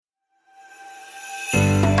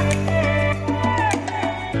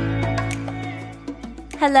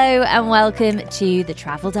Hello and welcome to the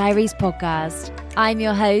Travel Diaries podcast. I'm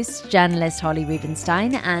your host, journalist Holly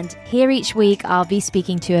Rubenstein, and here each week I'll be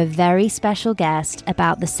speaking to a very special guest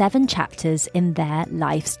about the 7 chapters in their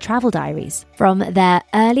life's travel diaries. From their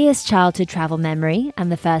earliest childhood travel memory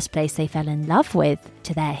and the first place they fell in love with,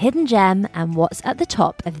 to their hidden gem and what's at the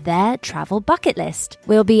top of their travel bucket list.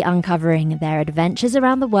 We'll be uncovering their adventures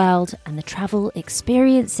around the world and the travel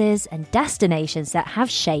experiences and destinations that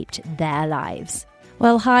have shaped their lives.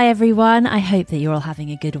 Well, hi everyone. I hope that you're all having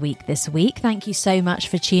a good week this week. Thank you so much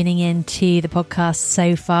for tuning in to the podcast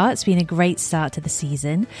so far. It's been a great start to the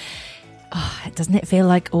season. Doesn't it feel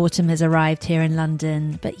like autumn has arrived here in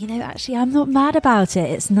London? But actually I'm not mad about it.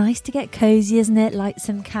 It's nice to get cozy, isn't it? Light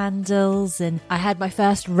some candles, and I had my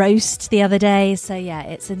first roast the other day. So yeah,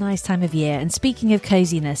 it's a nice time of year. And speaking of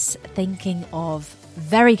coziness, thinking of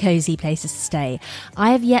very cozy places to stay,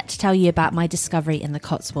 I have yet to tell you about my discovery in the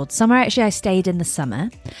Cotswolds. Somewhere actually I stayed in the summer,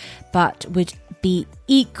 but would be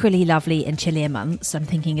equally lovely in chillier months. I'm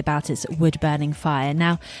thinking about its wood-burning fire.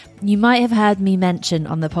 Now, you might have heard me mention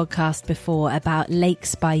on the podcast before about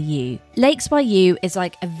Lakes by You. Lakes by You is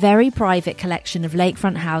like a very private collection of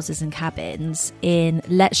lakefront houses and cabins in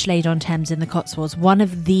Lechlade-on-Thames in the Cotswolds, one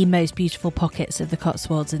of the most beautiful pockets of the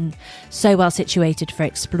Cotswolds and so well situated for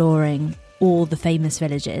exploring all the famous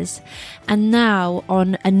villages. And now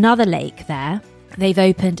on another lake there, they've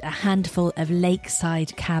opened a handful of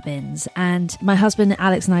lakeside cabins, and my husband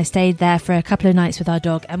Alex and I stayed there for a couple of nights with our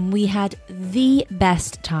dog, and we had the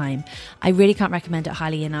best time. I really can't recommend it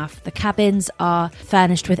highly enough. The cabins are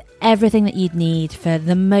furnished with everything that you'd need for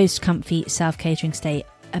the most comfy self-catering stay.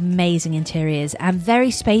 Amazing interiors and very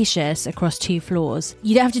spacious across 2 floors.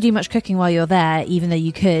 You don't have to do much cooking while you're there, even though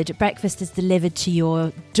you could. Breakfast is delivered to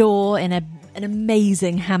your door in an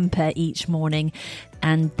amazing hamper each morning,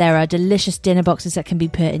 and there are delicious dinner boxes that can be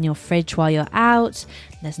put in your fridge while you're out.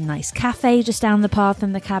 There's a nice cafe just down the path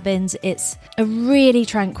from the cabins. It's a really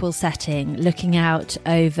tranquil setting looking out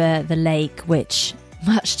over the lake, which,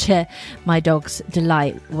 much to my dog's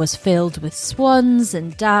delight, was filled with swans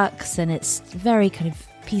and ducks, and it's very kind of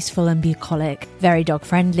peaceful and bucolic, very dog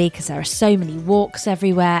friendly because there are so many walks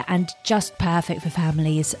everywhere, and just perfect for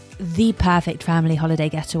families. The perfect family holiday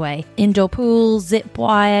getaway. Indoor pools, zip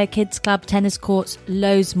wire, kids club, tennis courts,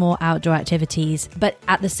 loads more outdoor activities. But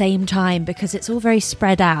at the same time, because it's all very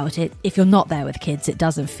spread out, if you're not there with kids, it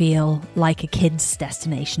doesn't feel like a kids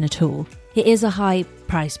destination at all. It is a high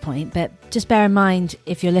price point, but just bear in mind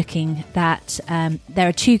if you're looking that there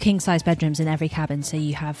are 2 king-size bedrooms in every cabin, so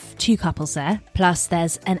you have 2 couples there. Plus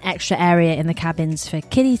there's an extra area in the cabins for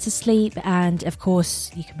kiddies to sleep, and of course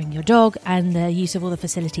you can bring your dog, and the use of all the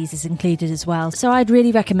facilities is included as well. So I'd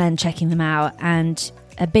really recommend checking them out, and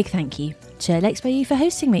a big thank you to Lakes by You for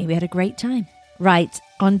hosting me. We had a great time. Right,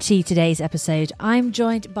 on to today's episode. I'm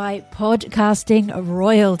joined by podcasting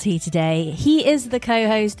royalty today. He is the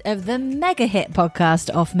co-host of the mega hit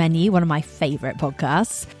podcast Off Menu, one of my favourite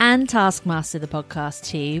podcasts, and Taskmaster, the podcast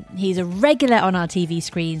too. He's a regular on our TV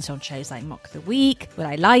screens on shows like Mock the Week, Would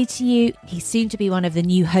I Lie to You? He's soon to be one of the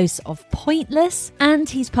new hosts of Pointless, and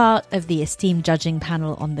he's part of the esteemed judging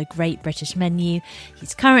panel on the Great British Menu.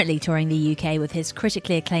 He's currently touring the UK with his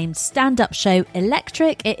critically acclaimed stand-up show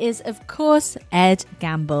Electric. It is, of course, Ed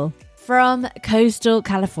Gamble. From coastal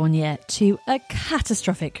California to a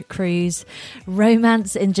catastrophic cruise,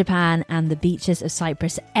 romance in Japan and the beaches of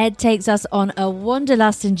Cyprus, Ed takes us on a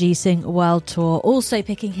wanderlust-inducing world tour, also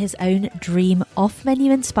picking his own dream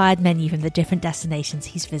off-menu inspired menu from the different destinations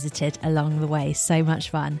he's visited along the way. So much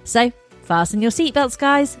fun. So fasten your seatbelts,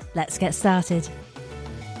 guys. Let's get started.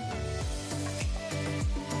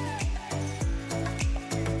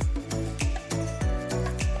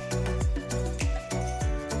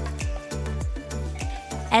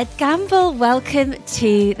 Ed Gamble, welcome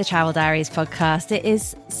to the Travel Diaries podcast. It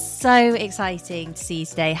is so exciting to see you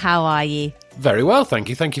today. How are you? Very well, thank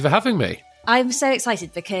you. Thank you for having me. I'm so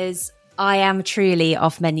excited because I am truly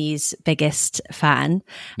Off Menu's biggest fan.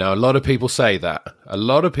 Now, a lot of people say that.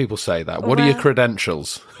 What are your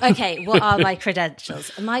credentials? Okay, what are my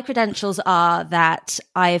credentials? My credentials are that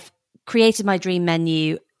I've created my dream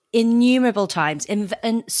menu innumerable times in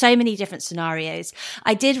so many different scenarios.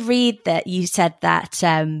 I did read that you said that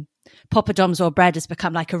poppadoms or bread has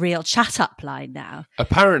become like a real chat up line now.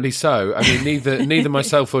 Apparently so. I mean, neither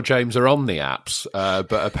myself or James are on the apps,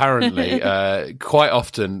 but apparently quite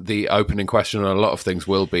often the opening question on a lot of things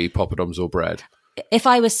will be poppadoms or bread. If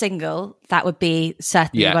I was single, that would be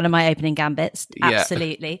certainly one of my opening gambits.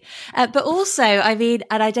 Absolutely. But also, I mean,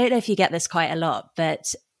 and I don't know if you get this quite a lot,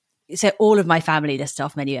 but so all of my family list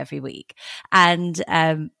off menu every week. And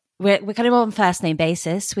we're kind of on first name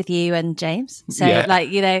basis with you and James. So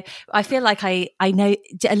I feel like I know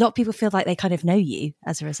a lot of people feel like they kind of know you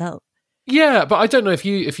as a result. Yeah, but I don't know if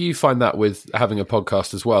you find that with having a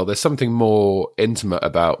podcast as well. There's something more intimate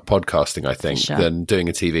about podcasting, I think, than doing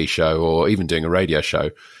a TV show or even doing a radio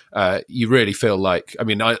show. You really feel like, I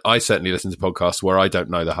mean, I certainly listen to podcasts where I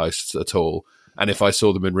don't know the hosts at all. And if I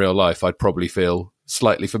saw them in real life, I'd probably feel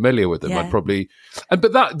slightly familiar with them. Yeah.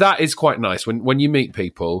 But that is quite nice. When you meet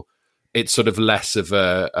people, it's sort of less of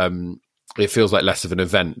it feels like less of an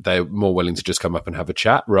event. They're more willing to just come up and have a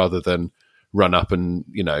chat rather than run up and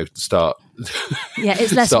start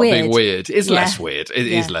it's less start weird. Being weird. It's less weird. It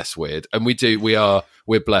is less weird, and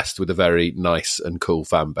we're blessed with a very nice and cool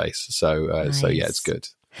fan base. So it's good.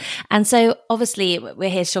 And so obviously we're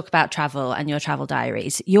here to talk about travel and your travel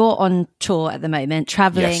diaries. You're on tour at the moment,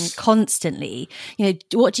 traveling constantly.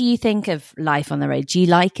 What do you think of life on the road? Do you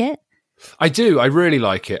like it? I do. I really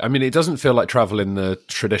like it. I mean, it doesn't feel like travel in the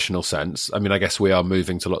traditional sense. I mean, I guess we are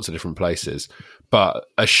moving to lots of different places, but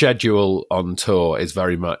a schedule on tour is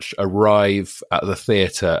very much arrive at the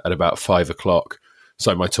theatre at about 5:00.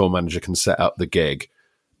 So my tour manager can set up the gig.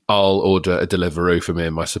 I'll order a Deliveroo for me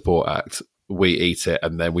and my support act. We eat it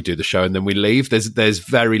and then we do the show and then we leave. There's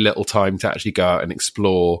very little time to actually go out and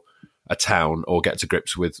explore a town or get to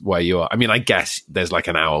grips with where you are. I mean, I guess there's like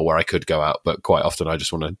an hour where I could go out, but quite often I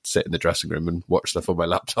just want to sit in the dressing room and watch stuff on my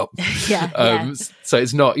laptop. So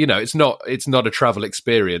it's not, it's not a travel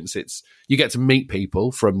experience. You get to meet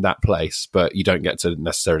people from that place, but you don't get to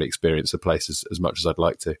necessarily experience the place as much as I'd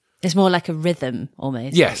like to. It's more like a rhythm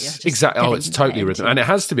almost. Yes, exactly. Oh, it's totally a rhythm. And it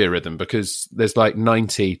has to be a rhythm because there's like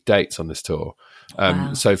 90 dates on this tour.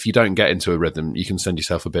 Wow. So if you don't get into a rhythm, you can send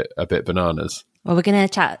yourself a bit bananas. Well, we're going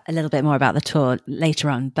to chat a little bit more about the tour later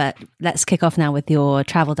on, but let's kick off now with your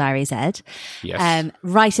travel diaries, Ed. Yes.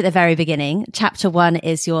 Right at the very beginning, chapter 1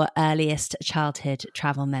 is your earliest childhood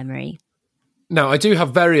travel memory. Now, I do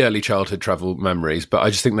have very early childhood travel memories, but I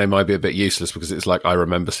just think they might be a bit useless because it's like I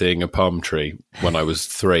remember seeing a palm tree when I was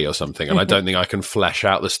 3 or something, and I don't think I can flesh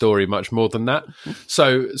out the story much more than that.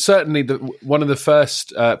 So certainly one of the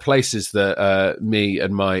first places that me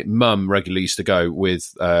and my mum regularly used to go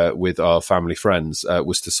with our family friends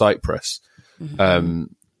was to Cyprus.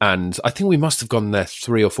 Mm-hmm. And I think we must have gone there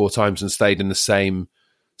 3 or 4 times and stayed in the same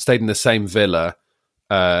villa.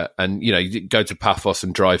 And you go to Paphos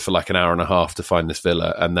and drive for like an hour and a half to find this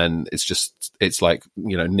villa, and then it's like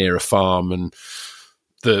near a farm, and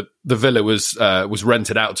the villa was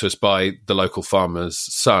rented out to us by the local farmer's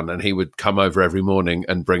son, and he would come over every morning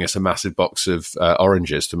and bring us a massive box of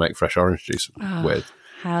oranges to make fresh orange juice with.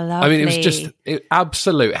 How lovely! I mean, it was just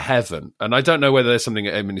absolute heaven, and I don't know whether there's something.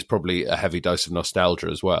 I mean, it's probably a heavy dose of nostalgia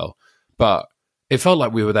as well, but it felt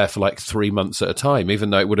like we were there for like 3 months at a time, even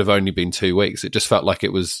though it would have only been 2 weeks. It just felt like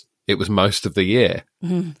it was most of the year.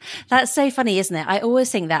 Mm. That's so funny, isn't it? I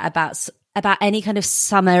always think that about any kind of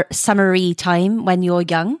summery time when you're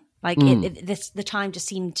young. Like the time just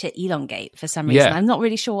seemed to elongate for some reason. Yeah. I'm not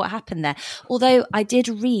really sure what happened there. Although I did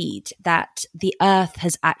read that the Earth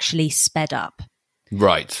has actually sped up.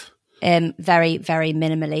 Right. Very, very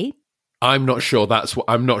minimally. I'm not sure that's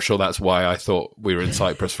why I thought we were in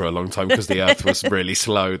Cyprus for a long time, because the Earth was really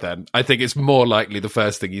slow then. I think it's more likely the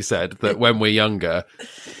first thing you said, that when we're younger,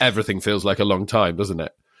 everything feels like a long time, doesn't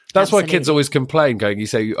it? That's Absolutely. why kids always complain, you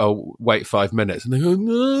say, oh, wait 5 minutes. And they go,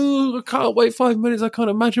 no, I can't wait 5 minutes. I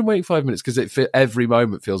can't imagine waiting 5 minutes, because every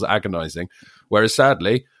moment feels agonizing. Whereas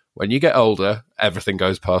sadly, when you get older, everything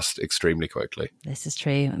goes past extremely quickly. This is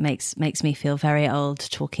true. It makes me feel very old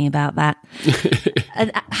talking about that.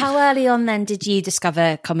 And how early on then did you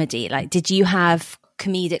discover comedy? Like, did you have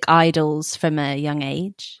comedic idols from a young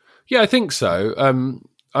age? Yeah, I think so.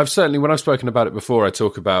 I've certainly, when I've spoken about it before, I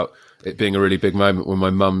talk about it being a really big moment when my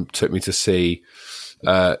mum took me to see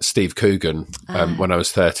Steve Coogan when I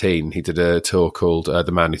was 13. He did a tour called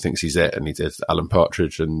The Man Who Thinks He's It, and he did Alan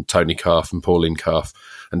Partridge and Tony Calf and Pauline Calf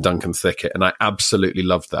and Duncan Thickett, and I absolutely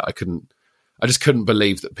loved that. I just couldn't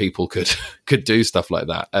believe that people could do stuff like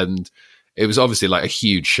that, and it was obviously like a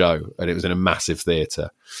huge show, and it was in a massive theatre,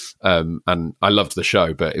 and I loved the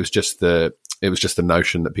show, but it was just the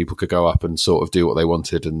notion that people could go up and sort of do what they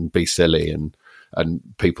wanted and be silly, and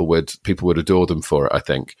people would adore them for it, I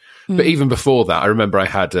think. But even before that, I remember I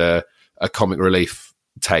had a Comic Relief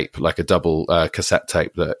tape, like a double cassette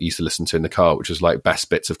tape that I used to listen to in the car, which was like best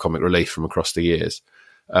bits of Comic Relief from across the years.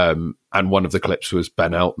 And one of the clips was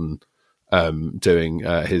Ben Elton doing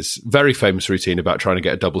his very famous routine about trying to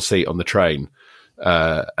get a double seat on the train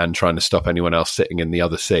and trying to stop anyone else sitting in the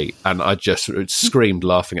other seat. And I just screamed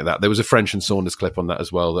laughing at that. There was a French and Saunders clip on that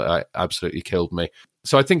as well that absolutely killed me.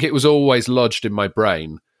 So I think it was always lodged in my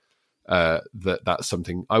brain that's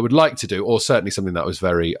something I would like to do, or certainly something that I was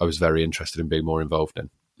very interested in being more involved in.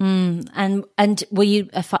 And were you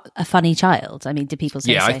a funny child? I mean, did people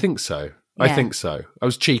say Yeah, so? I think so. Yeah. I think so. I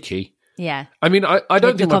was cheeky. Yeah. I mean, I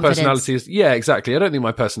don't think my confidence. personality is... Yeah, exactly. I don't think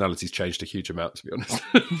my personality's changed a huge amount, to be honest.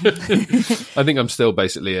 I think I'm still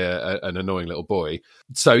basically an annoying little boy.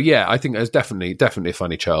 So, yeah, I think I was definitely a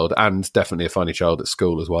funny child, and definitely a funny child at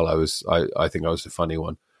school as well. I think I was the funny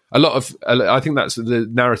one. I think that's the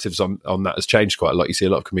narratives on that has changed quite a lot. You see a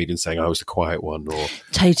lot of comedians saying I was the quiet one, or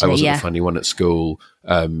Totally, I wasn't yeah. the funny one at school.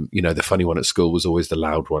 The funny one at school was always the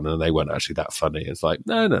loud one, and they weren't actually that funny. It's like,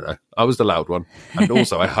 no, I was the loud one, and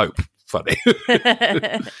also I hope funny.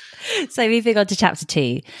 So moving on to chapter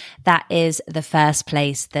 2, that is the first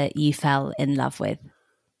place that you fell in love with.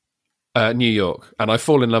 New York, and I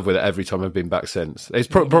fall in love with it every time I've been back since. It's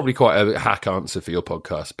probably quite a hack answer for your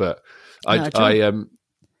podcast, but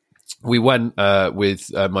we went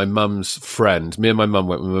with my mum's friend. Me and my mum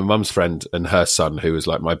went with my mum's friend and her son, who was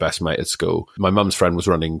like my best mate at school. My mum's friend was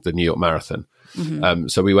running the New York Marathon.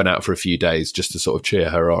 So we went out for a few days just to sort of cheer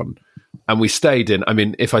her on. And we stayed in, I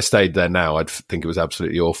mean, if I stayed there now, I'd think it was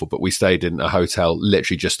absolutely awful, but we stayed in a hotel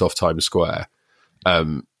literally just off Times Square.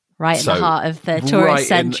 Right in the heart of the tourist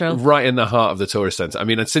central. Right in the heart of the tourist centre. I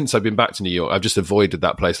mean, since I've been back to New York, I've just avoided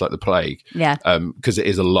that place like the plague. Yeah. Because it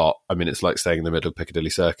is a lot. I mean, it's like staying in the middle of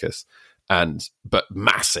Piccadilly Circus, but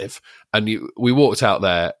massive. And we walked out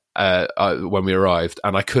there when we arrived,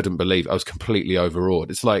 and I couldn't believe I was completely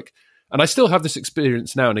overawed. It's like, and I still have this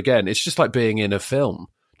experience now and again. It's just like being in a film,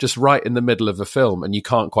 just right in the middle of a film, and you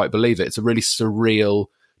can't quite believe it. It's a really surreal,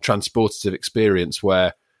 transportative experience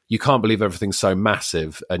where you can't believe everything's so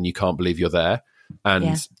massive and you can't believe you're there.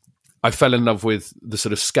 And I fell in love with the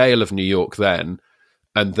sort of scale of New York then.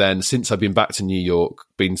 And then since I've been back to New York,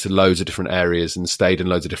 been to loads of different areas and stayed in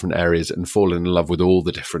loads of different areas and fallen in love with all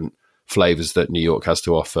the different flavors that New York has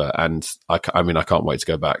to offer. And I can't wait to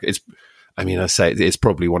go back. It's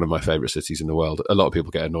probably one of my favorite cities in the world. A lot of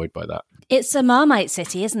people get annoyed by that. It's a Marmite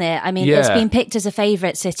city, isn't it? I mean, it's been picked as a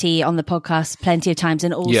favorite city on the podcast plenty of times,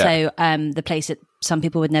 and also the place that some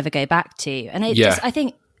people would never go back to. And I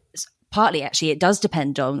think partly actually it does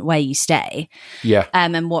depend on where you stay,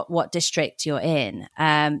 and what district you're in.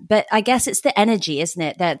 But I guess it's the energy, isn't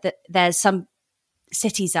it? That there's some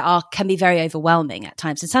cities that can be very overwhelming at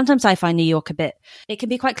times, and sometimes I find New York it can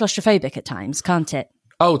be quite claustrophobic at times, can't it?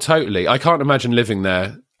 Oh, totally. I can't imagine living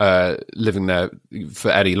there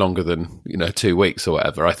for any longer than 2 weeks or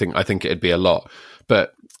whatever. I think it'd be a lot.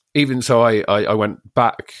 But even so, I went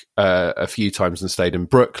back a few times and stayed in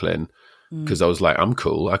Brooklyn because I was like, I'm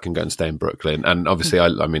cool. I can go and stay in Brooklyn. And obviously,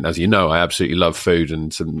 I mean, as you know, I absolutely love food,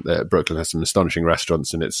 and Brooklyn has some astonishing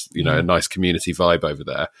restaurants, and it's a nice community vibe over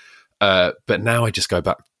there. But now I just go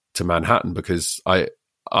back to Manhattan because I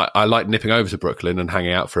like nipping over to Brooklyn and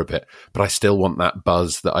hanging out for a bit, but I still want that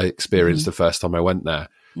buzz that I experienced the first time I went there.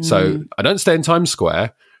 So I don't stay in Times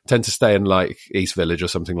Square, I tend to stay in like East Village or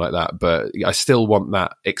something like that. But I still want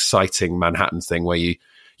that exciting Manhattan thing where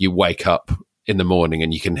you wake up in the morning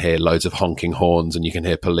and you can hear loads of honking horns and you can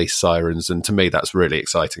hear police sirens. And to me, that's really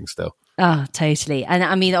exciting still. Oh, totally. And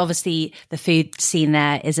I mean, obviously the food scene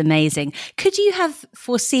there is amazing. Could you have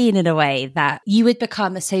foreseen in a way that you would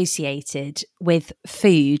become associated with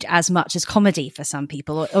food as much as comedy for some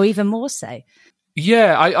people, or even more so?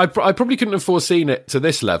 Yeah, I probably couldn't have foreseen it to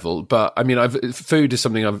this level, but I mean, food is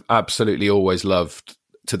something I've absolutely always loved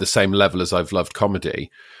to the same level as I've loved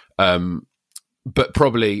comedy. But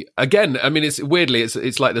probably, again, I mean, it's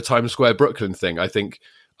like the Times Square Brooklyn thing. I think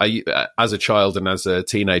as a child and as a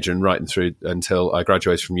teenager and right through until I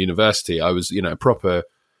graduated from university, I was, a proper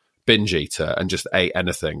binge eater and just ate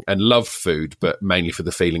anything and loved food, but mainly for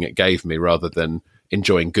the feeling it gave me rather than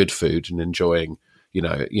enjoying good food and enjoying,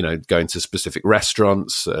 going to specific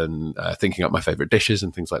restaurants and thinking up my favorite dishes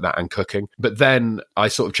and things like that and cooking. But then I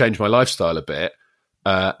sort of changed my lifestyle a bit.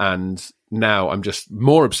 And now I'm just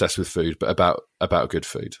more obsessed with food, but about good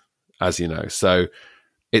food, as you know. So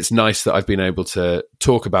it's nice that I've been able to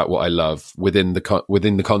talk about what I love within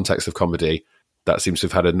the context of comedy. That seems to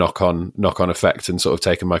have had a knock-on effect and sort of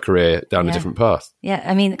taken my career down a different path. Yeah,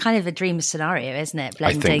 I mean, kind of a dream scenario, isn't it?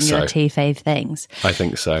 Blending your two fave things. I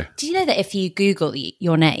think so. Do you know that if you Google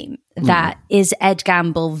your name, that is Ed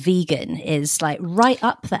Gamble vegan is like right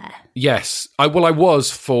up there? Yes. I was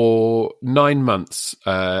for 9 months.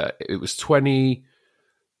 It was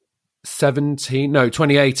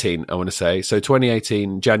 2018, I want to say. So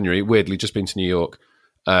 2018, January, weirdly, just been to New York,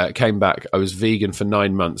 came back. I was vegan for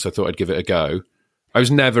 9 months. I thought I'd give it a go. I was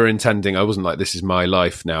never intending, I wasn't like, this is my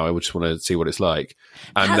life now, I just want to see what it's like.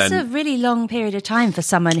 And That's a really long period of time for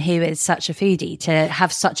someone who is such a foodie to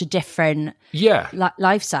have such a different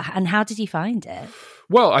lifestyle. And how did you find it?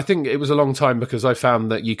 Well, I think it was a long time because I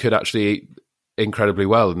found that you could actually eat incredibly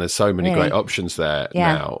well, and there's so many great options there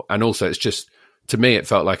now. And also, it's just, to me, it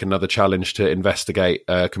felt like another challenge to investigate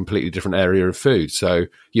a completely different area of food. So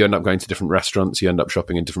you end up going to different restaurants, you end up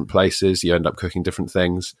shopping in different places, you end up cooking different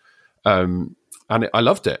things. And I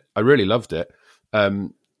loved it. I really loved it.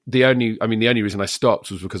 The only reason I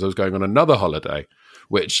stopped was because I was going on another holiday,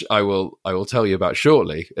 which I will tell you about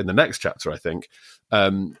shortly in the next chapter, I think.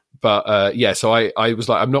 So I was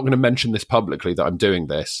like, I'm not going to mention this publicly that I'm doing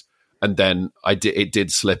this. And then it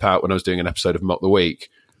did slip out when I was doing an episode of Mock the Week,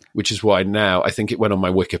 which is why now I think it went on my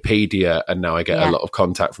Wikipedia, and now I get a lot of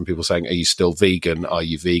contact from people saying, "Are you still vegan? Are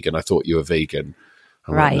you vegan? I thought you were vegan."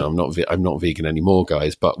 I'm like, no, I'm not vegan anymore,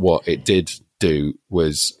 guys. But what it did do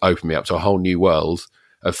was open me up to a whole new world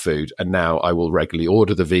of food, and now I will regularly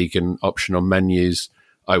order the vegan option on menus.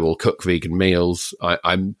 I will cook vegan meals. I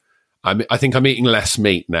think I'm eating less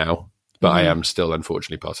meat now, but I am still,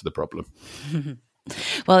 unfortunately, part of the problem.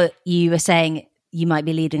 Well, you were saying you might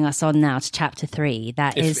be leading us on now to chapter 3.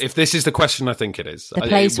 If this is the question, I think it is. The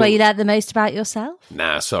place where you learn the most about yourself?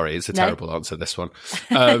 Nah, sorry, it's a terrible answer, this one.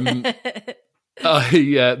 The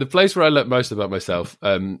place where I learned most about myself,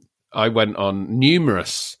 I went on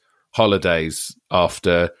numerous holidays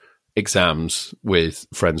after exams with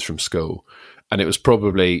friends from school. And it was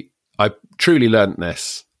probably, I truly learnt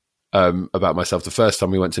this about myself the first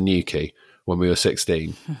time we went to Newquay when we were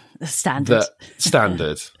 16. Standard.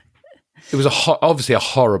 It was obviously a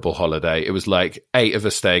horrible holiday. It was like 8 of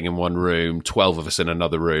us staying in one room, 12 of us in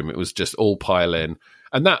another room. It was just all pile in.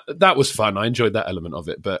 And that was fun. I enjoyed that element of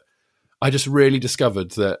it. But I just really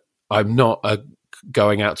discovered that I'm not a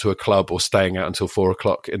going out to a club or staying out until 4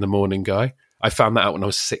 o'clock in the morning guy. I found that out when I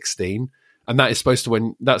was 16. And that's supposed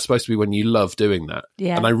to be when you love doing that.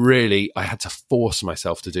 Yeah. And I had to force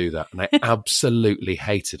myself to do that. And I absolutely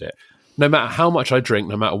hated it. No matter how much I drink,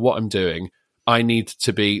 no matter what I'm doing, I need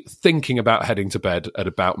to be thinking about heading to bed at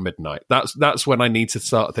about midnight. That's when I need to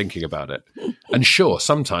start thinking about it. And sure,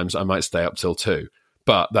 sometimes I might stay up till 2,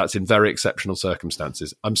 but that's in very exceptional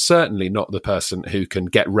circumstances. I'm certainly not the person who can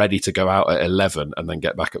get ready to go out at 11 and then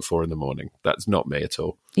get back at 4 a.m. That's not me at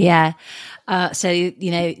all. Yeah. So,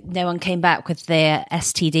 no one came back with their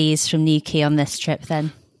STDs from Newquay on this trip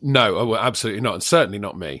then? No, absolutely not. And certainly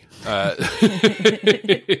not me. And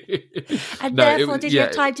therefore, did you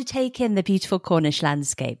have time to take in the beautiful Cornish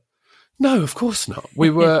landscape? No, of course not. We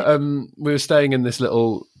were staying in this. I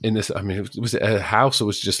mean, was it a house or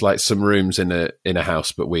was it just like some rooms in a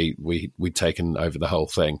house? But we'd taken over the whole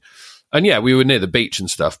thing, and we were near the beach and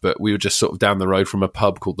stuff. But we were just sort of down the road from a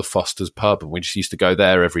pub called the Foster's Pub, and we just used to go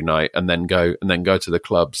there every night, and then go to the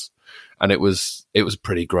clubs. And it was a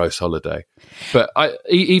pretty gross holiday. But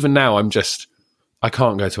even now, I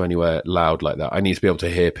can't go to anywhere loud like that. I need to be able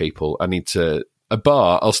to hear people. A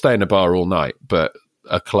bar, I'll stay in a bar all night, but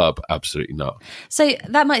a club, absolutely not. So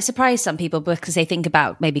that might surprise some people because they think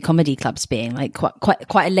about maybe comedy clubs being like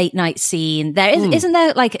quite a late night scene. There isn't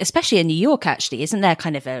there, like, especially in New York, actually, isn't there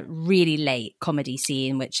kind of a really late comedy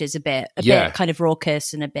scene which is a bit kind of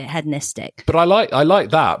raucous and a bit hedonistic? But I like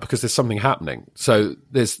that because there's something happening. So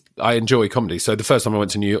I enjoy comedy. So the first time I went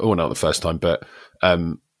to New York, not the first time, but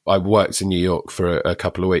I worked in New York for a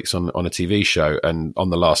couple of weeks on a TV show, and on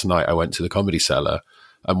the last night I went to the Comedy Cellar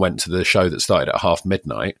and went to the show that started at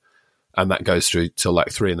midnight, and that goes through till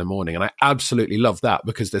like 3 a.m. And I absolutely love that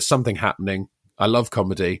because there's something happening. I love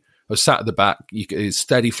comedy. I was sat at the back. It's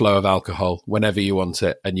steady flow of alcohol whenever you want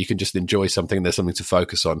it, and you can just enjoy something. There's something to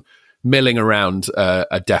focus on. Milling around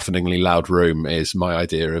a deafeningly loud room is my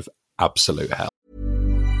idea of absolute hell.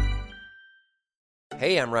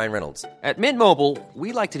 Hey, I'm Ryan Reynolds. At Mint Mobile,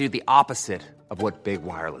 we like to do the opposite of what Big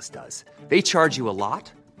Wireless does. They charge you a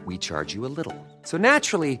lot. We charge you a little. So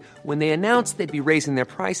naturally, when they announced they'd be raising their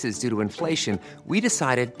prices due to inflation, we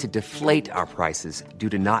decided to deflate our prices due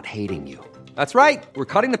to not hating you. That's right. We're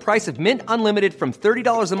cutting the price of Mint Unlimited from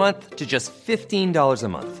 $30 a month to just $15 a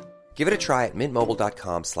month. Give it a try at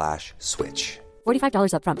mintmobile.com/switch.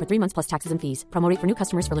 $45 up front for 3 months plus taxes and fees. Promo rate for new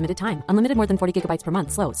customers for limited time. Unlimited more than 40 gigabytes per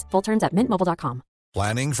month slows. Full terms at mintmobile.com.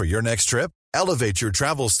 Planning for your next trip? Elevate your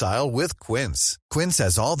travel style with Quince. Quince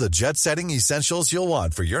has all the jet-setting essentials you'll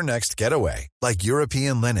want for your next getaway, like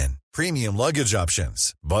European linen, premium luggage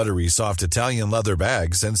options, buttery soft Italian leather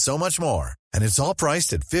bags, and so much more. And it's all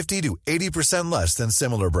priced at 50 to 80% less than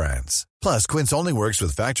similar brands. Plus, Quince only works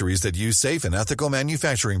with factories that use safe and ethical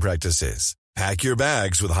manufacturing practices. Pack your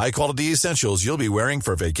bags with high-quality essentials you'll be wearing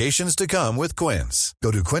for vacations to come with Quince.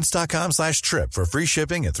 Go to quince.com/trip for free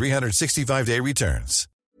shipping and 365-day returns.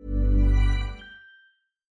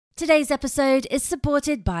 Today's episode is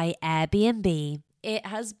supported by Airbnb. It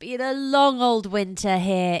has been a long old winter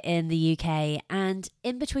here in the UK, and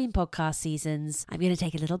in between podcast seasons, I'm going to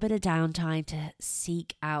take a little bit of downtime to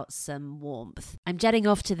seek out some warmth. I'm jetting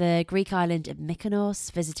off to the Greek island of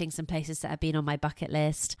Mykonos, visiting some places that have been on my bucket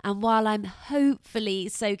list. And while I'm hopefully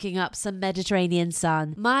soaking up some Mediterranean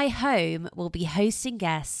sun, my home will be hosting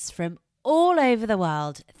guests from all over the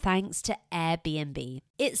world thanks to Airbnb.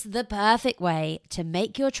 It's the perfect way to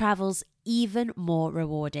make your travels even more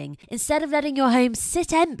rewarding. Instead of letting your home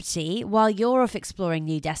sit empty while you're off exploring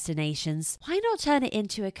new destinations, why not turn it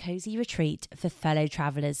into a cozy retreat for fellow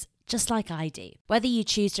travelers just like I do? Whether you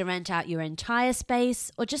choose to rent out your entire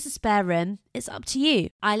space or just a spare room, it's up to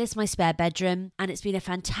you. I list my spare bedroom, and it's been a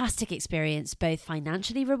fantastic experience, both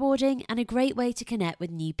financially rewarding and a great way to connect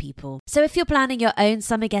with new people. So if you're planning your own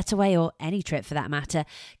summer getaway, or any trip for that matter,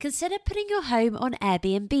 consider putting your home on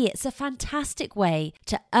Airbnb. It's a fantastic way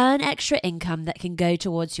to earn extra income that can go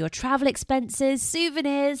towards your travel expenses,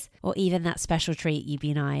 souvenirs, or even that special treat you've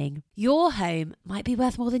been eyeing. Your home might be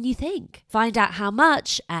worth more than you think. Find out how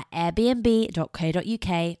much at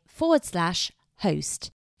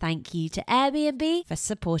airbnb.co.uk/host. Thank you to Airbnb for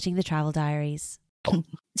supporting the Travel Diaries.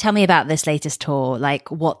 Tell me about this latest tour. Like,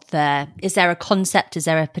 is there a concept? Is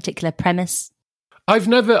there a particular premise? I've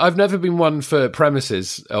never been one for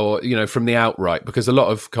premises or, from the outright, because a lot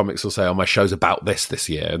of comics will say, oh, my show's about this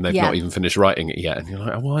year, and they've not even finished writing it yet. And you're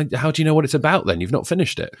like, well, how do you know what it's about then? You've not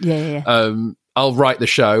finished it. Yeah. I'll write the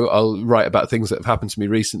show. I'll write about things that have happened to me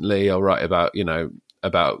recently. I'll write about,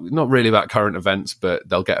 about not really about current events, but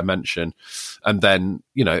they'll get a mention. And then,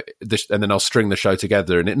 and then I'll string the show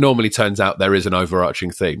together. And it normally turns out there is an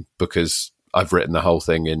overarching theme, because I've written the whole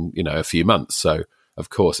thing in, a few months. So, of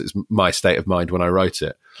course, it's my state of mind when I write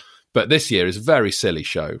it. But this year is a very silly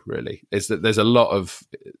show, really. Is that there's a lot of...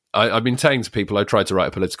 I've been saying to people, I tried to write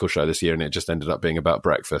a political show this year, and it just ended up being about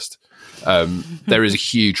breakfast. There is a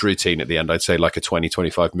huge routine at the end. I'd say like a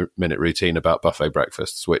 20-25-minute routine about buffet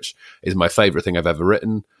breakfasts, which is my favourite thing I've ever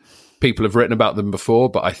written. People have written about them before,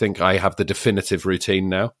 but I think I have the definitive routine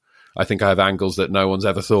now. I think I have angles that no one's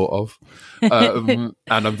ever thought of. And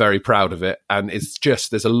I'm very proud of it. And it's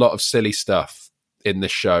just, there's a lot of silly stuff in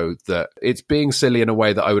this show that it's being silly in a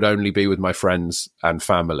way that I would only be with my friends and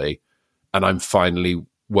family. And I'm finally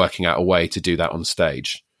working out a way to do that on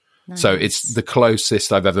stage. Nice. So it's the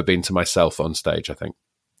closest I've ever been to myself on stage, I think.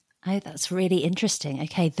 Oh, that's really interesting.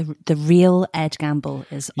 Okay, the real Ed Gamble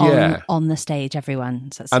is on the stage,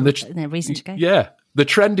 everyone. So that's no reason to go. Yeah, the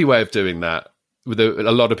trendy way of doing that,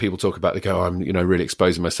 a lot of people talk about, they go, I'm really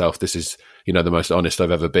exposing myself, this is the most honest I've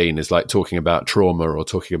ever been, is like talking about trauma or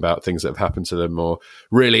talking about things that have happened to them or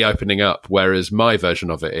really opening up, whereas my version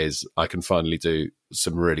of it is I can finally do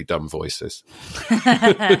some really dumb voices.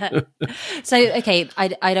 So okay,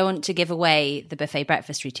 I don't want to give away the buffet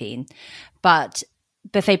breakfast routine, but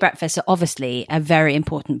buffet breakfasts are obviously a very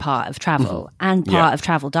important part of travel and part of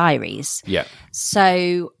Travel Diaries. Yeah.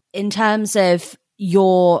 So in terms of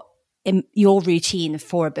your routine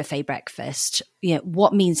for a buffet breakfast,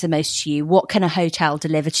 what means the most to you? What can a hotel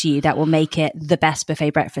deliver to you that will make it the best buffet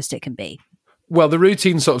breakfast it can be? Well, the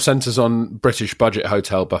routine sort of centres on British budget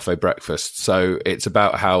hotel buffet breakfast. So it's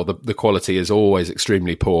about how the quality is always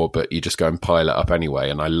extremely poor, but you just go and pile it up anyway.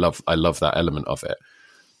 And I love that element of it.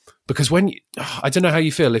 Because I don't know how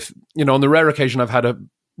you feel if, on the rare occasion I've had a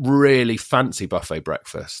really fancy buffet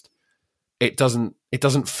breakfast, it doesn't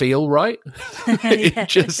feel right.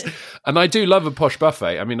 And I do love a posh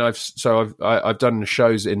buffet. I mean, I've done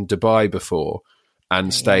shows in Dubai before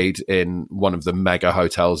and stayed in one of the mega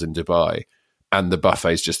hotels in Dubai, and the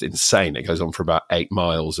buffet is just insane. It goes on for about 8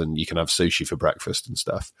 miles, and you can have sushi for breakfast and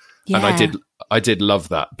stuff. Yeah. And I did love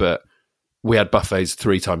that, but we had buffets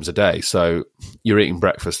 3 times a day. So you're eating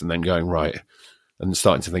breakfast and then going, right, and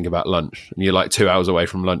starting to think about lunch. And you're like 2 hours away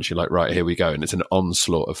from lunch. You're like, right, here we go. And it's an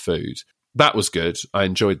onslaught of food. That was good. I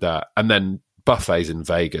enjoyed that. And then buffets in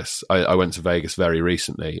Vegas. I went to Vegas very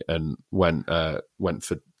recently and went for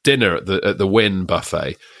dinner at the Wynn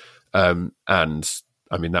buffet. And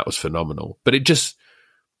I mean, that was phenomenal. But it's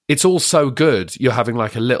all so good. You're having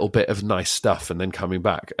like a little bit of nice stuff and then coming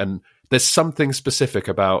back. And there's something specific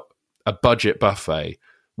about a budget buffet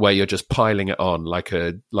where you're just piling it on like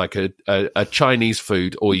a Chinese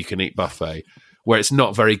food all you can eat buffet, where it's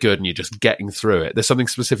not very good and you're just getting through it. There's something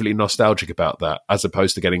specifically nostalgic about that, as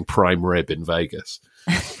opposed to getting prime rib in Vegas.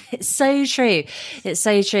 It's so true. It's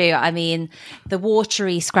so true. I mean, the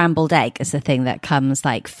watery scrambled egg is the thing that comes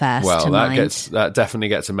like first Well, to mind. that definitely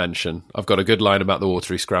gets a mention. I've got a good line about the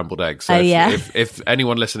watery scrambled egg. So if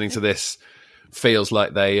anyone listening to this feels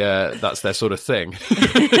like that's their sort of thing,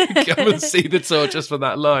 come and see the tour just for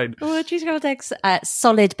that line. Watery scrambled eggs.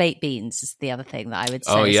 Solid baked beans is the other thing that I would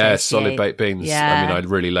say. Oh yeah, associate. solid baked beans. Yeah. I mean, I'd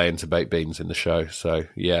really lay into baked beans in the show. So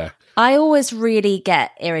yeah. I always really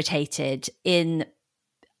get irritated in.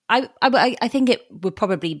 I think it would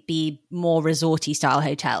probably be more resorty style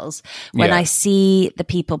hotels when I see the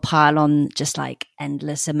people pile on just like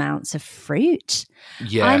endless amounts of fruit.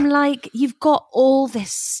 Yeah. I'm like, you've got all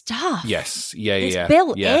this stuff. Yes. Yeah. It's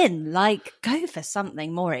built in. Like, go for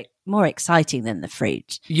something more exciting than the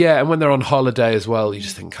fruit. Yeah, and when they're on holiday as well, you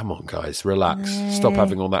just think, come on, guys, relax. Stop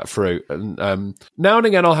having all that fruit. And now and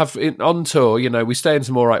again, I'll have on tour. You know, we stay in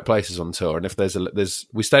some all right places on tour, and if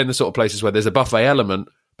we stay in the sort of places where there's a buffet element,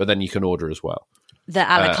 but then you can order as well. The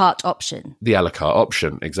a la carte option. The a la carte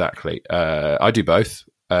option, exactly. I do both,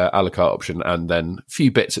 a la carte option, and then a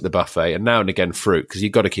few bits at the buffet, and now and again fruit, because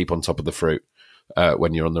you've got to keep on top of the fruit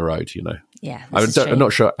when you're on the road, you know. Yeah, I'm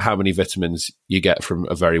not sure how many vitamins you get from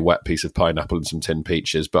a very wet piece of pineapple and some tinned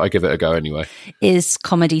peaches, but I give it a go anyway. Is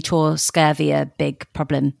comedy tour scurvy a big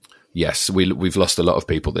problem? Yes, we've lost a lot of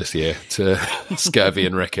people this year to scurvy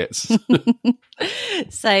and rickets.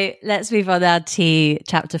 So let's move on now to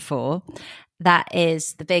chapter 4. That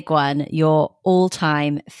is the big one, your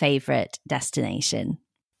all-time favourite destination.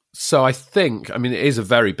 So I mean, it is a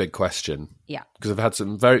very big question. Yeah. Because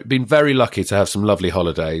I've had been very lucky to have some lovely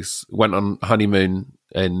holidays. Went on honeymoon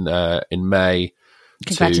in May.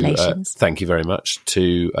 Congratulations. Thank you very much.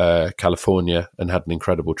 To California, and had an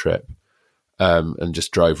incredible trip. And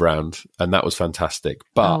just drove around, and that was fantastic.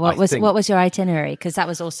 But what was your itinerary? Because that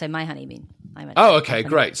was also my honeymoon. Okay,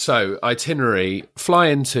 great. So itinerary: fly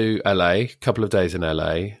into LA, couple of days in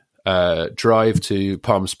LA, drive to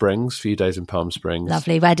Palm Springs, few days in Palm Springs.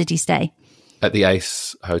 Lovely. Where did you stay? At the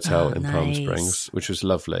Ace Hotel in nice. Palm Springs, which was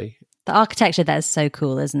lovely. The architecture there is so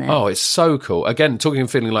cool, isn't it? Oh, it's so cool. Again, talking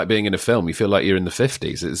and feeling like being in a film, you feel like you're in the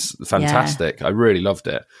 50s. It's fantastic. Yeah. I really loved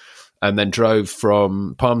it. And then drove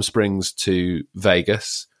from Palm Springs to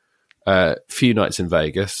Vegas. Few nights in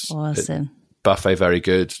Vegas. Awesome. Buffet, very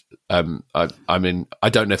good. I mean, I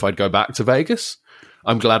don't know if I'd go back to Vegas.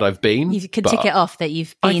 I'm glad I've been. You can tick it off that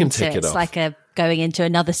you've been I can to. Tick it it's off. like going into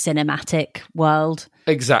another cinematic world.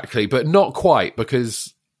 Exactly, but not quite,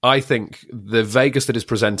 because I think the Vegas that is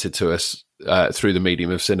presented to us through the medium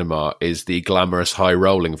of cinema is the glamorous,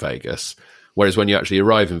 high-rolling Vegas. Whereas when you actually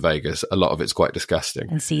arrive in Vegas, a lot of it's quite disgusting.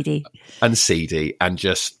 And seedy. And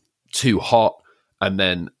just too hot. And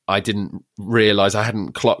then I didn't realise, I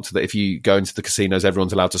hadn't clocked that if you go into the casinos,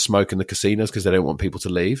 everyone's allowed to smoke in the casinos because they don't want people to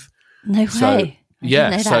leave. No way.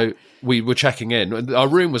 So we were checking in. Our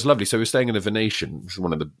room was lovely. So we were staying in the Venetian, which is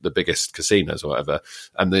one of the biggest casinos or whatever.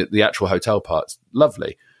 And the actual hotel part's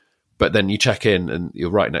lovely. But then you check in and you're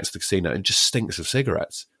right next to the casino and it just stinks of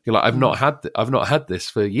cigarettes. You're like, I've not had this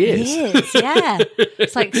for years. Yeah.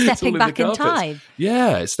 It's like stepping back in time.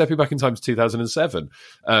 Yeah, it's stepping back in time to 2007.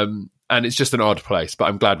 And it's just an odd place, but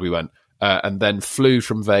I'm glad we went. And then flew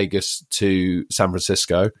from Vegas to San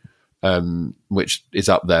Francisco, which is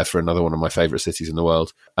up there for another one of my favourite cities in the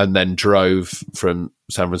world. And then drove from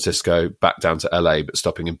San Francisco back down to LA, but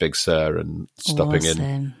stopping in Big Sur and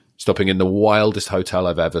stopping in the wildest hotel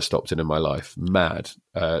I've ever stopped in my life. Mad.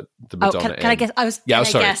 The Madonna Inn. Can I guess?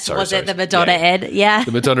 Was it the Madonna Inn? Yeah.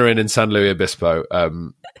 The Madonna Inn in San Luis Obispo,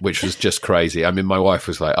 which was just crazy. I mean, my wife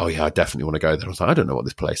was like, oh yeah, I definitely want to go there. I was like, I don't know what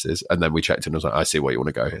this place is. And then we checked in and I was like, I see why you want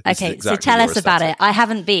to go here. Okay, so tell us about it. I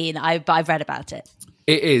haven't been, but I've read about it.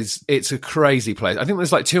 It's a crazy place. I think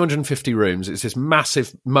there's like 250 rooms. It's this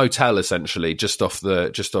massive motel essentially just off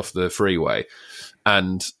the freeway.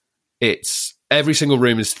 And it's every single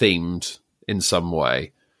room is themed in some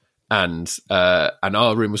way. And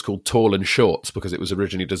our room was called Tall and Short because it was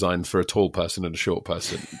originally designed for a tall person and a short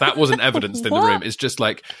person. That wasn't evidenced in the room. It's just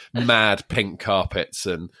like mad pink carpets.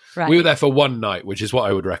 And we were there for one night, which is what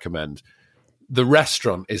I would recommend. The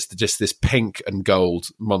restaurant is just this pink and gold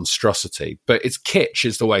monstrosity, but it's kitsch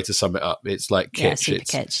is the way to sum it up. It's like kitsch. Yeah,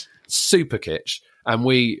 kitsch. Super kitsch. And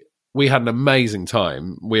we had an amazing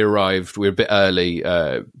time. We were a bit early,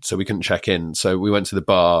 so we couldn't check in. So we went to the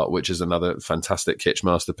bar, which is another fantastic kitsch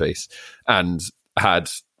masterpiece, and had,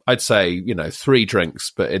 I'd say, 3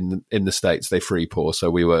 drinks, but in the States they free pour. So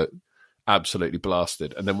we were absolutely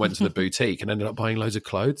blasted, and then went to the boutique and ended up buying loads of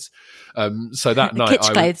clothes. So that night,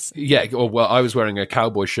 Kitsch clothes. I was wearing a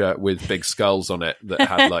cowboy shirt with big skulls on it that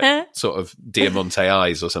had like sort of Diamante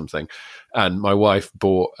eyes or something. And my wife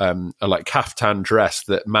bought a like caftan dress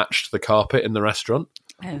that matched the carpet in the restaurant.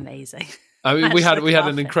 Amazing. I mean, we had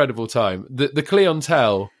an incredible time. The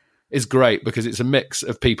clientele is great because it's a mix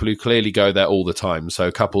of people who clearly go there all the time. So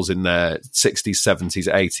couples in their 60s, 70s,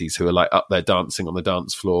 80s who are like up there dancing on the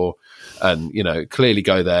dance floor and, you know, clearly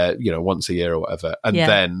go there, you know, once a year or whatever. And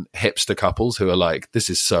then hipster couples who are like, this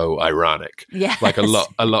is so ironic. Yeah. Like a lot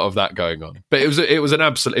of that going on. But it was an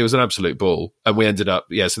absolute ball. And we ended up,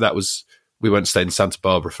 we went and stayed in Santa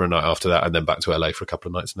Barbara for a night after that and then back to LA for a couple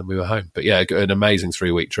of nights and then we were home. But yeah, an amazing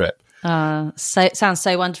 3-week trip. Sounds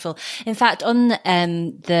so wonderful. In fact, on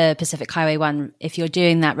the Pacific Highway 1, if you're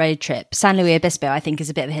doing that road trip, San Luis Obispo, I think, is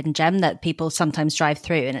a bit of a hidden gem that people sometimes drive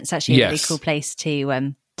through, and it's actually a really cool place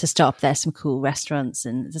to stop. There's some cool restaurants,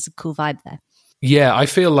 and there's a cool vibe there. Yeah, I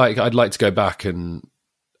feel like I'd like to go back and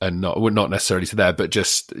not necessarily to there, but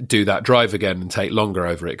just do that drive again and take longer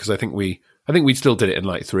over it because I think we still did it in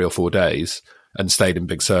like 3 or 4 days and stayed in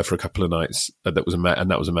Big Sur for a couple of nights. That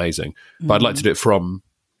was amazing. But I'd like to do it from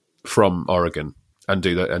Oregon and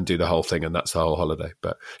do the whole thing, and that's the whole holiday.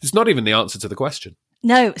 But it's not even the answer to the question.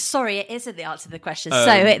 No, sorry, it isn't the answer to the question.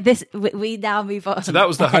 So we now move on. So that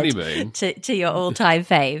was the honeymoon. to your all-time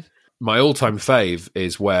fave. My all-time fave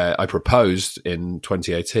is where I proposed in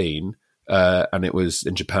 2018, and it was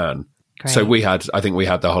in Japan. Great. So I think we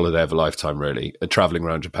had the holiday of a lifetime. Really, traveling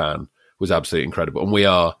around Japan was absolutely incredible, and we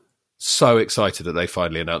are so excited that they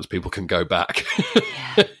finally announced people can go back.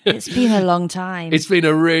 Yeah, it's been a long time. It's been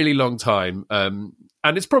a really long time.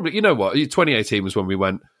 And it's probably, you know what, 2018 was when we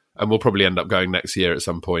went, and we'll probably end up going next year at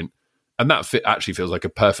some point. And that actually feels like a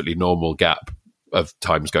perfectly normal gap of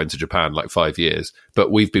times going to Japan, like 5 years.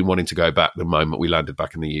 But we've been wanting to go back the moment we landed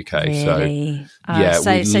back in the UK. Really?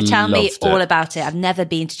 So tell me all about it. I've never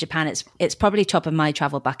been to Japan. It's probably top of my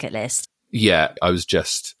travel bucket list. Yeah, I was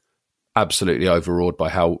just absolutely overawed by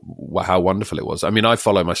how wonderful it was. I mean, I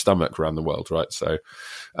follow my stomach around the world, right? So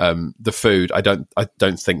the food, I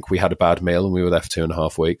don't think we had a bad meal, and we were there for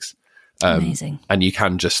 2.5 weeks. Amazing. And you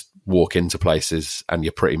can just walk into places and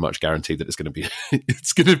you're pretty much guaranteed that it's going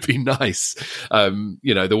to be nice.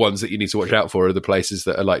 You know, the ones that you need to watch out for are the places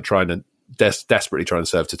that are like trying to desperately trying to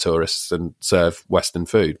serve to tourists and serve Western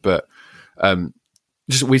food. But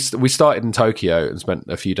we started in Tokyo and spent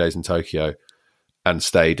a few days in Tokyo. And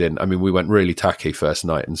stayed in, I mean, we went really tacky first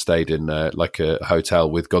night and stayed in like a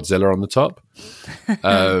hotel with Godzilla on the top,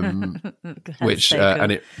 which, so cool.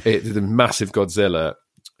 And it's a massive Godzilla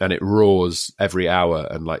and it roars every hour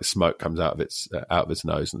and like smoke comes out of its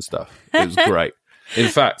nose and stuff. It was great. In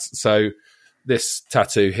fact, so this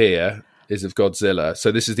tattoo here is of Godzilla.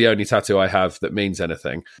 So this is the only tattoo I have that means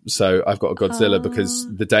anything. So I've got a Godzilla because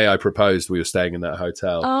the day I proposed, we were staying in that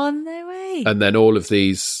hotel. Oh, no way. And then all of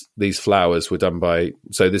these flowers were done by,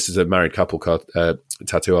 so this is a married couple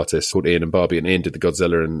tattoo artist called Ian and Barbie, and Ian did the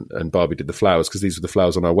Godzilla and Barbie did the flowers because these were the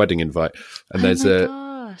flowers on our wedding invite. And there's a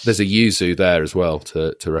yuzu there as well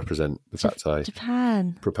to represent the fact I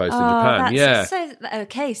proposed in Japan.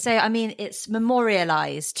 Okay, so I mean, it's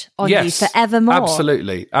memorialized on you forevermore.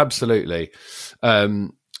 Absolutely.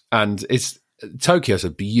 And Tokyo's a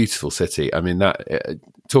beautiful city. I mean, that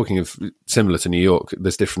talking of similar to New York,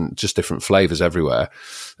 there's different flavors everywhere,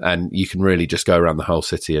 and you can really just go around the whole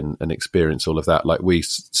city and experience all of that. Like we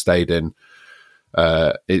stayed in,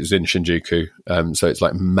 it was in Shinjuku, so it's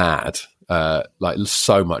like mad. Like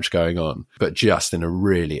so much going on, but just in a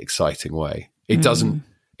really exciting way. It doesn't,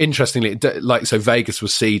 interestingly, so Vegas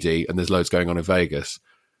was seedy and there's loads going on in Vegas.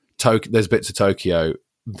 There's bits of Tokyo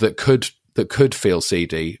that could feel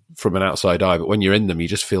seedy from an outside eye, but when you're in them, you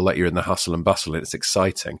just feel like you're in the hustle and bustle and it's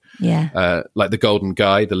exciting. Yeah. Like the Golden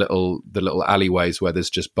Guy, the little alleyways where there's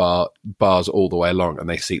just bars all the way along and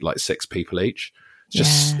they seat like 6 people each.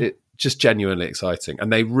 Just genuinely exciting.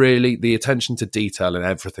 And the attention to detail and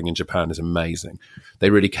everything in Japan is amazing. They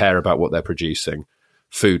really care about what they're producing,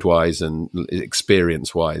 food-wise and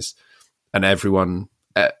experience-wise. And everyone,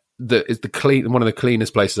 one of the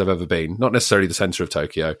cleanest places I've ever been, not necessarily the centre of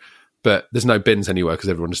Tokyo, but there's no bins anywhere because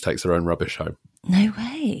everyone just takes their own rubbish home. No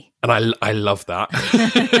way. And I love that.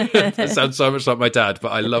 It sounds so much like my dad,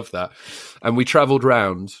 but I love that. And we travelled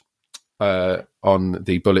round on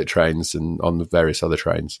the bullet trains and on the various other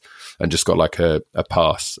trains and just got like a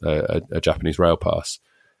pass, a Japanese rail pass.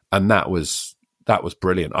 And that was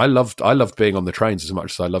brilliant. I loved being on the trains as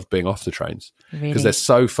much as I loved being off the trains because they're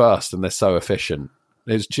so fast and they're so efficient.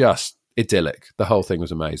 It was just idyllic. The whole thing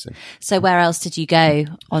was amazing. So where else did you go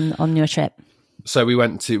on your trip? So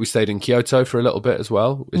we stayed in Kyoto for a little bit as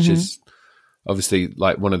well, which is obviously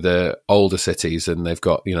like one of the older cities, and they've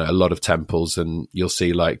got, you know, a lot of temples, and you'll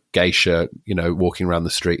see like geisha, you know, walking around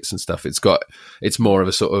the streets and stuff. It's more of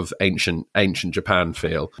a sort of ancient Japan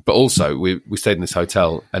feel. But also we stayed in this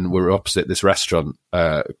hotel, and we were opposite this restaurant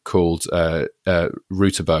called Izakaya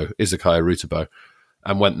Rutabo,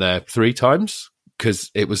 and went there 3 times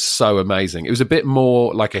because it was so amazing. It was a bit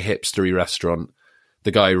more like a hipstery restaurant. The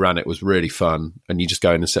guy who ran it was really fun, and you just go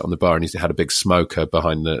in and sit on the bar, and he had a big smoker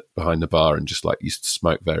behind the bar, and just like used to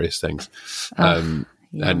smoke various things. And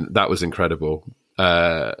that was incredible.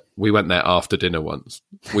 We went there after dinner once.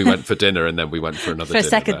 We went for dinner, and then we went for another for a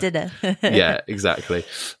second dinner. Yeah, exactly.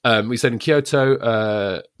 We stayed in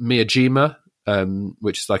Kyoto, Miyajima,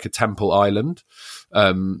 which is like a temple island.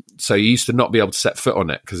 So you used to not be able to set foot on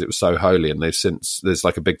it because it was so holy, and there's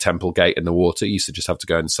like a big temple gate in the water. You used to just have to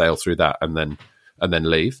go and sail through that and then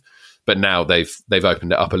leave. But now they've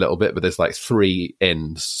opened it up a little bit, but there's like 3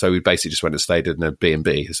 inns. So we basically just went and stayed in a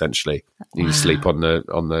B&B essentially. You sleep on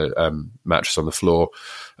the mattress on the floor,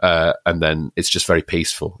 and then it's just very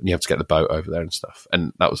peaceful, and you have to get the boat over there and stuff.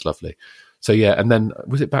 And that was lovely. So yeah, and then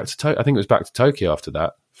was it back to Tokyo? I think it was back to Tokyo after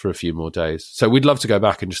that for a few more days. So we'd love to go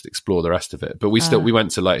back and just explore the rest of it. But we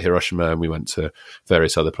went to like Hiroshima, and we went to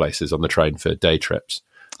various other places on the train for day trips.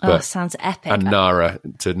 Sounds epic. And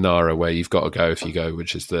Nara, where you've got to go if you go,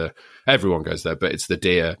 which is everyone goes there, but it's the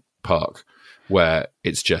deer park where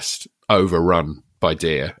it's just overrun by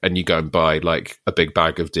deer, and you go and buy like a big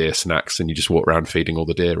bag of deer snacks, and you just walk around feeding all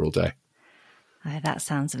the deer all day. Oh, that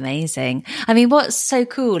sounds amazing. I mean, what's so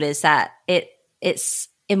cool is that it's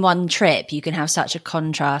in one trip you can have such a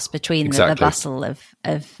contrast between the bustle of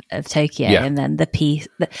Tokyo and then the peace.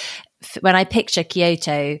 When I picture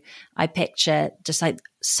Kyoto, I picture just like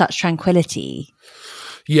such tranquility.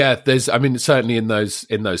 Yeah, certainly in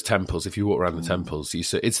those temples, if you walk around the temples,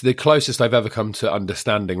 it's the closest I've ever come to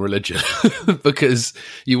understanding religion because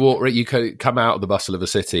you come out of the bustle of a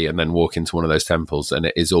city and then walk into one of those temples, and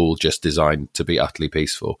it is all just designed to be utterly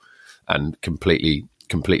peaceful and completely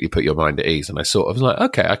put your mind at ease. And I sort of was like,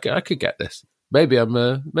 okay, I could get this. Maybe I'm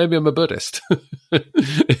a Buddhist.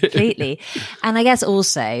 Completely. And I guess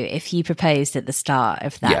also, if you proposed at the start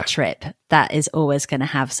of that trip, that is always going to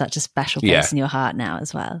have such a special place in your heart now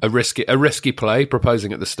as well. A risky play,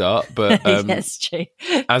 proposing at the start, but that's true.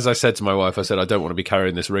 As I said to my wife, I said, I don't want to be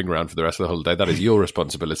carrying this ring around for the rest of the holiday. That is your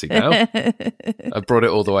responsibility now. I brought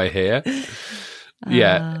it all the way here.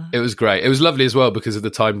 Yeah, it was great. It was lovely as well because of the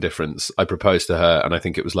time difference. I proposed to her, and I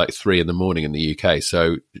think it was like 3 a.m. in the UK,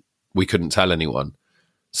 so we couldn't tell anyone.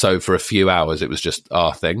 So for a few hours, it was just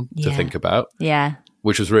our thing to think about. Yeah.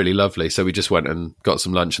 Which was really lovely. So we just went and got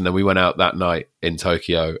some lunch, and then we went out that night in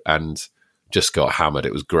Tokyo and just got hammered.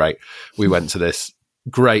 It was great. We went to this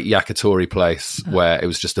great yakitori place where it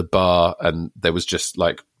was just a bar, and there was just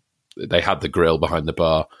like, they had the grill behind the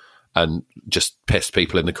bar and just pissed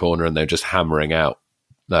people in the corner, and they're just hammering out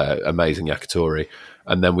amazing yakitori.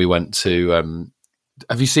 And then we went to...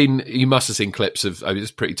 you must have seen clips of,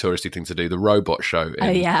 it's a pretty touristy thing to do, the robot show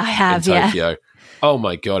I have, in Tokyo. Oh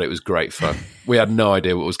my God, it was great fun. We had no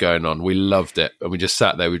idea what was going on. We loved it. And we just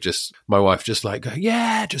sat there, my wife just like,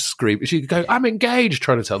 just scream. She'd go, I'm engaged,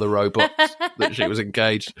 trying to tell the robot that she was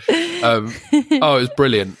engaged. It was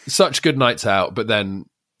brilliant. Such good nights out, but then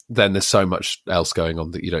there's so much else going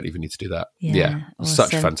on that you don't even need to do that. Yeah. Awesome.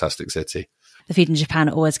 Such a fantastic city. The food in Japan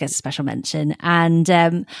always gets a special mention. And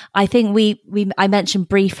I think I mentioned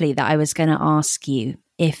briefly that I was going to ask you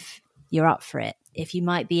if you're up for it, if you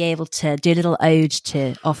might be able to do a little ode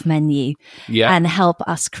to Off Menu and help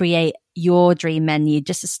us create your dream menu,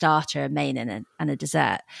 just a starter, a main and a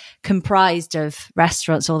dessert, comprised of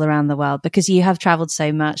restaurants all around the world, because you have traveled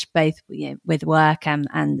so much, both with work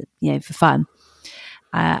and for fun.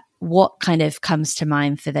 What kind of comes to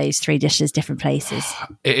mind for those 3 dishes, different places?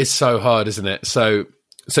 It is so hard, isn't it? So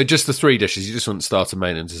just the 3 dishes, you just want starter,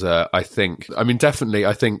 main and dessert, I think. I mean, definitely,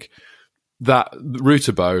 I think that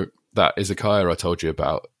Rutabo, that izakaya I told you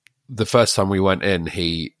about, the first time we went in,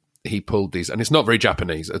 he pulled these, and it's not very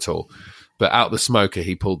Japanese at all, but out the smoker,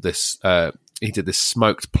 he pulled this, he did this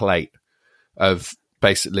smoked plate of,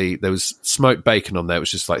 basically, there was smoked bacon on there. It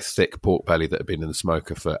was just like thick pork belly that had been in the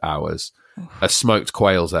smoker for hours. A smoked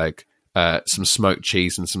quail's egg, some smoked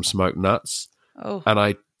cheese, and some smoked nuts. And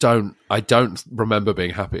I don't remember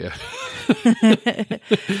being happier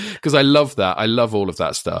because I love that. I love all of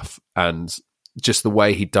that stuff, and just the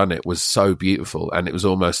way he'd done it was so beautiful. And it was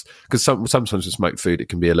almost, because sometimes with smoked food it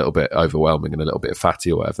can be a little bit overwhelming and a little bit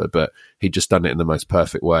fatty or whatever, but he'd just done it in the most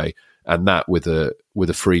perfect way. And that with a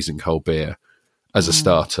freezing cold beer as a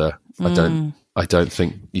starter, I don't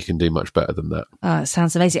think you can do much better than that. Oh, it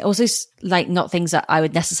sounds amazing. Also, like not things that I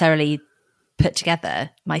would necessarily put together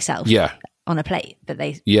myself on a plate, but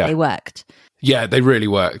they worked. Yeah, they really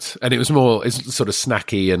worked. And it's sort of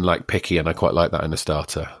snacky and like picky, and I quite like that in a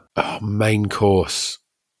starter. Oh, main course.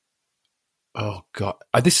 Oh, God.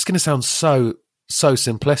 This is going to sound so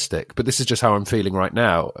simplistic, but this is just how I'm feeling right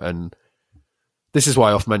now. And this is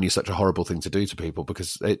why off menu is such a horrible thing to do to people,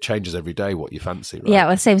 because it changes every day what you fancy, right? Yeah,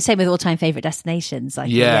 well, same with all-time favourite destinations.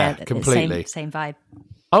 Like, completely. Same vibe.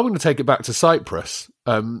 I'm going to take it back to Cyprus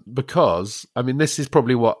because, I mean, this is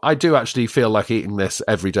probably what I do actually feel like eating this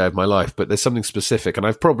every day of my life, but there's something specific, and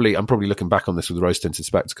I'm probably looking back on this with rose-tinted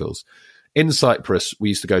spectacles. In Cyprus, we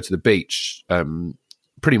used to go to the beach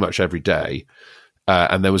pretty much every day,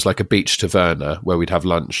 and there was like a beach taverna where we'd have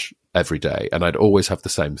lunch every day, and I'd always have the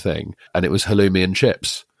same thing, and it was halloumi and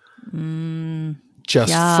chips.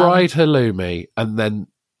 Just fried halloumi, and then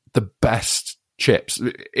the best chips,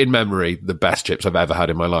 in memory, the best chips I've ever had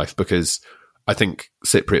in my life, because I think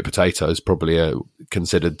Cypriot potato is probably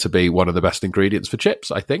considered to be one of the best ingredients for chips,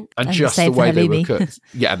 I think. And just the way they were cooked.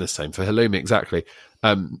 Yeah, and the same for halloumi, exactly.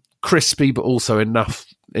 Crispy, but also enough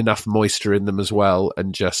moisture in them as well,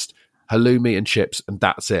 and just halloumi and chips, and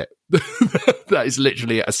that's it. That is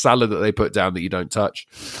literally a salad that they put down that you don't touch,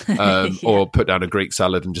 or put down a Greek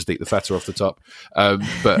salad and just eat the feta off the top.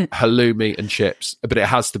 But halloumi and chips, but it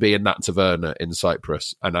has to be in that taverna in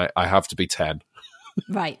Cyprus, and I have to be 10.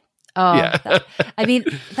 Right. Oh, yeah. I mean,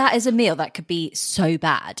 that is a meal that could be so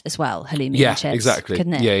bad as well, halloumi and chips. Exactly.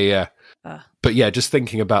 Couldn't it? Yeah. But yeah, just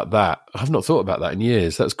thinking about that, I've not thought about that in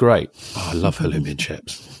years. That's great. Oh, I love halloumi and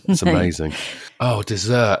chips. It's amazing. Oh,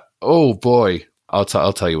 dessert. Oh boy. I'll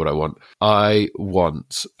tell you what I want. I'll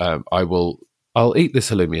eat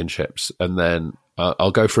this halloumi and chips, and then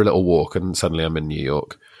I'll go for a little walk, and suddenly I'm in New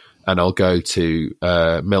York, and I'll go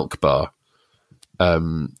to Milk Bar,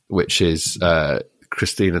 which is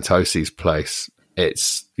Christina Tosi's place.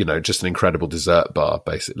 It's, just an incredible dessert bar,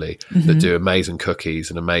 basically, that do amazing cookies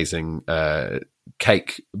and amazing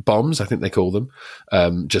cake bombs, I think they call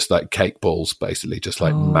them. Just like cake balls, basically, just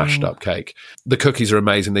like mashed up cake. The cookies are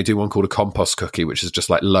amazing. They do one called a compost cookie, which is just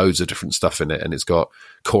like loads of different stuff in it, and it's got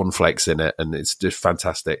cornflakes in it, and it's just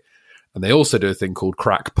fantastic. And they also do a thing called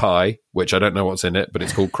crack pie, which I don't know what's in it, but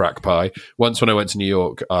it's called crack pie. Once when I went to New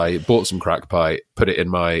York, I bought some crack pie, put it in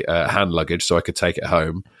my hand luggage so I could take it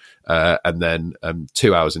home. And then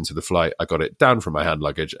 2 hours into the flight, I got it down from my hand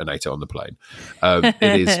luggage and ate it on the plane.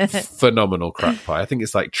 It is phenomenal crack pie. I think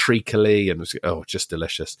it's like treacly and just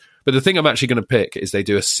delicious. But the thing I'm actually going to pick is they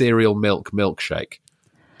do a cereal milkshake.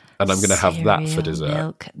 And I'm going to have that for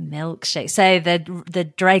dessert. Milkshake. So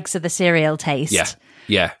the dregs of the cereal taste.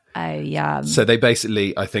 Yeah. Oh, yum. So they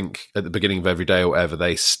basically, I think, at the beginning of every day or whatever,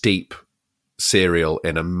 they steep cereal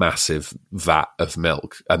in a massive vat of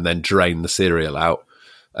milk and then drain the cereal out.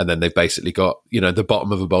 And then they've basically got, the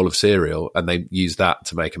bottom of a bowl of cereal, and they use that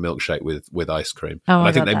to make a milkshake with ice cream. Oh, and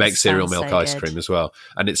I think they make cereal milk ice cream as well.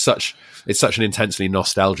 And it's such an intensely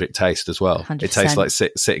nostalgic taste as well. 100%. It tastes like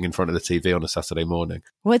sitting in front of the TV on a Saturday morning.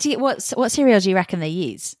 What cereal do you reckon they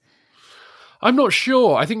use? I'm not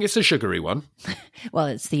sure. I think it's a sugary one. Well,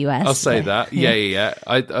 it's the US. I'll say that. Yeah.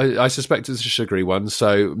 I suspect it's a sugary one.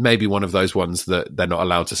 So maybe one of those ones that they're not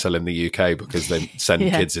allowed to sell in the UK because they send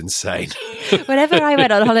kids insane. Whenever I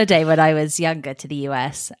went on holiday when I was younger to the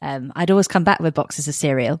US, I'd always come back with boxes of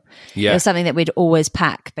cereal. Yeah. It was something that we'd always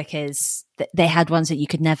pack because they had ones that you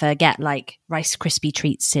could never get, like Rice Krispie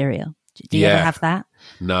Treats cereal. Do you ever have that?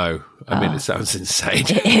 No. I mean, it sounds insane.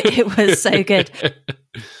 It was so good.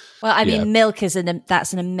 Well, I mean, milk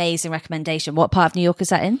that's an amazing recommendation. What part of New York is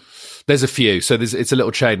that in? There's a few. So it's a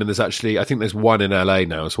little chain, and I think there's one in LA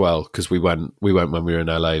now as well, because we went when we were in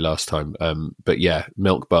LA last time. But yeah,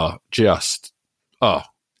 Milk Bar, just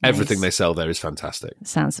everything they sell there is fantastic.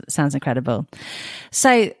 Sounds incredible.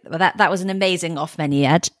 So that was an amazing off menu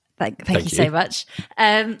ad. Thank you so much.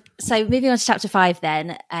 So moving on to chapter 5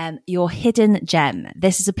 then, your hidden gem.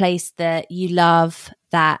 This is a place that you love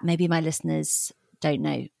that maybe my listeners don't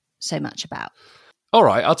know so much about. All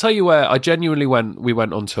right, I'll tell you where I genuinely we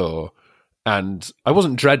went on tour, and I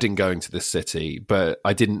wasn't dreading going to this city, but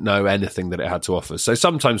I didn't know anything that it had to offer. So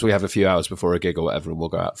sometimes we have a few hours before a gig or whatever, and we'll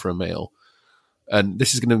go out for a meal. And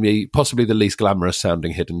this is going to be possibly the least glamorous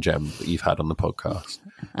sounding hidden gem that you've had on the podcast.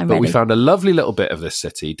 But we found a lovely little bit of this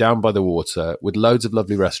city down by the water with loads of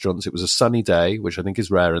lovely restaurants. It was a sunny day, which I think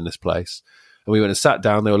is rare in this place. And we went and sat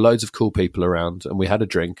down. There were loads of cool people around, and we had a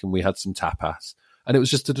drink and we had some tapas. And it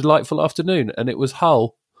was just a delightful afternoon. And it was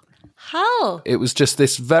Hull. Hull? It was just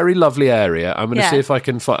this very lovely area. I'm going to see if I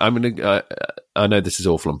can find... I know this is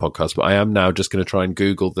awful on podcast, but I am now just going to try and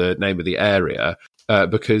Google the name of the area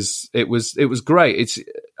because it was great.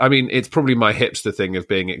 It's probably my hipster thing of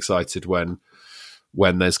being excited when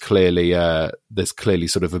there's clearly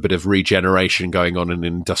sort of a bit of regeneration going on in an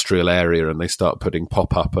industrial area, and they start putting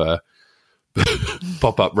pop-up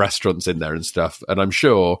restaurants in there and stuff. And I'm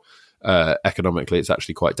sure economically it's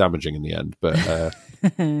actually quite damaging in the end. But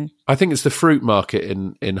I think it's the fruit market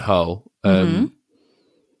in Hull. And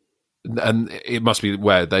it must be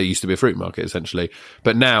where there used to be a fruit market, essentially.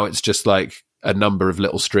 But now it's just like a number of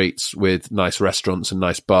little streets with nice restaurants and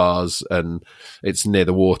nice bars, and it's near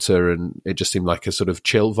the water, and it just seemed like a sort of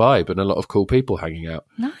chill vibe and a lot of cool people hanging out.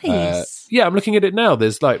 Nice. Yeah, I'm looking at it now.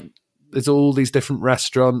 There's all these different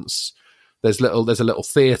restaurants. There's a little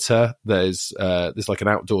theatre. There's like an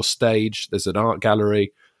outdoor stage. There's an art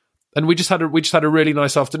gallery. And we just had a really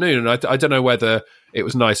nice afternoon, and I don't know whether it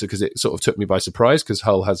was nicer because it sort of took me by surprise, because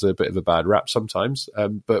Hull has a bit of a bad rap sometimes.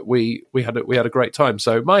 But we had a great time.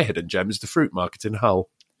 So my hidden gem is the fruit market in Hull.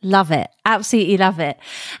 Love it, absolutely love it.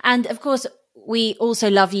 And of course, we also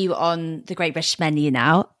love you on the Great British Menu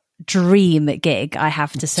now. Dream gig, I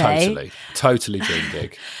have to say. Totally dream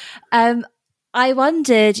gig. I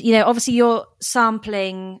wondered, obviously you're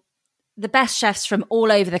sampling the best chefs from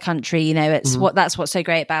all over the country. It's that's what's so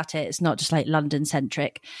great about it. It's not just like London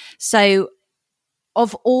centric. So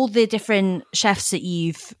of all the different chefs that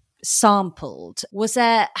you've sampled,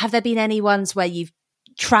 have there been any ones where you've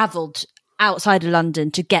traveled outside of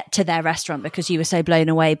London to get to their restaurant because you were so blown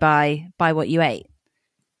away by what you ate?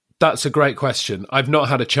 That's a great question. I've not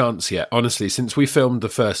had a chance yet. Honestly, since we filmed the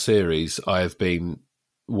first series, I have been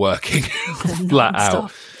working flat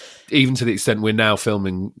out, even to the extent we're now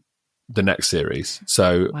filming the next series.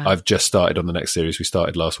 So wow. I've just started on the next series. We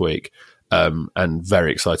started last week, and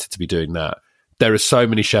very excited to be doing that. There are so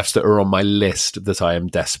many chefs that are on my list that I am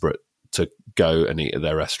desperate to go and eat at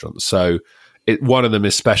their restaurants. So one of them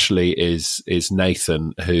especially is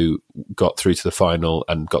Nathan, who got through to the final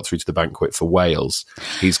and got through to the banquet for Wales.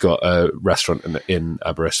 He's got a restaurant in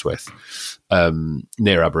Aberystwyth,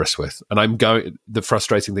 near Aberystwyth. And I'm going. The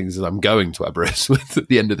frustrating thing is I'm going to Aberystwyth at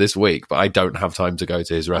the end of this week, but I don't have time to go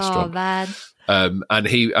to his restaurant. Oh man. And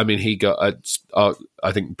he got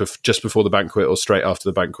I think just before the banquet or straight after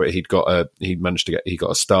the banquet, he got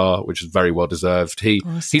a star, which is very well deserved.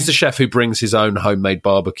 He's the chef who brings his own homemade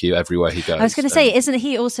barbecue everywhere he goes. I was going to say,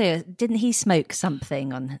 didn't he smoke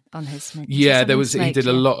something on his menu? Yeah, he did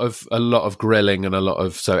a lot of grilling and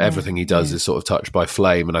everything he does is sort of touched by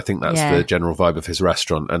flame, and I think that's the general vibe of his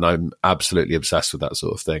restaurant, and I'm absolutely obsessed with that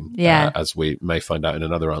sort of thing. Yeah, as we may find out in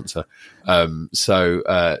another answer.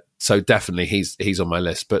 So definitely he's on my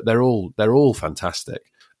list, but they're all fantastic.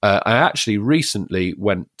 I actually recently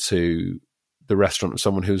went to the restaurant of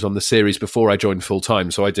someone who was on the series before I joined full time.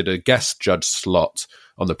 So I did a guest judge slot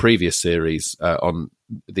on the previous series on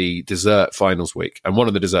the dessert finals week. And one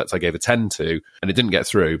of the desserts I gave a 10 to, and it didn't get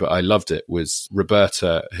through, but I loved it, was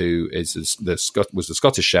Roberta, who was the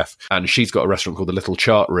Scottish chef. And she's got a restaurant called the Little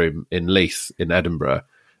Chart Room in Leith in Edinburgh.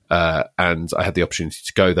 And I had the opportunity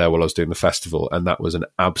to go there while I was doing the festival, and that was an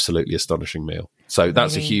absolutely astonishing meal. So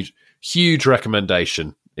that's a huge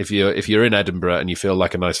recommendation. If you're in Edinburgh and you feel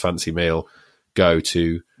like a nice fancy meal, go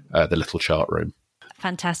to the Little Chart Room.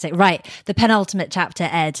 Fantastic. Right. The penultimate chapter,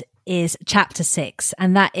 Ed, is chapter 6,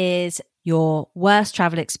 and that is your worst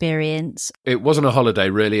travel experience. It wasn't a holiday,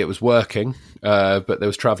 really. It was working, but there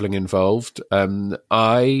was traveling involved.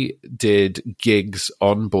 I did gigs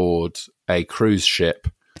on board a cruise ship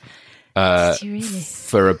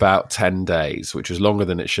for about 10 days, which was longer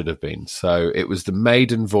than it should have been. So it was the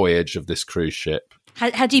maiden voyage of this cruise ship.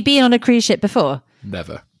 Had you been on a cruise ship before?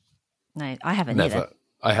 Never. No, I haven't Never. Either.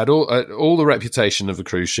 I had all the reputation of a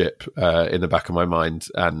cruise ship in the back of my mind,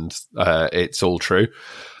 and it's all true.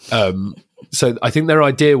 So I think their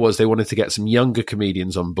idea was they wanted to get some younger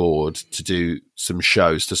comedians on board to do some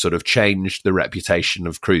shows to sort of change the reputation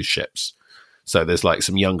of cruise ships. So there's like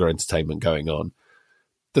some younger entertainment going on.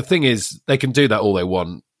 The thing is, they can do that all they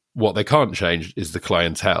want. What they can't change is the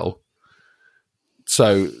clientele.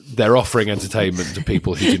 So they're offering entertainment to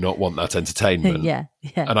people who do not want that entertainment. Yeah.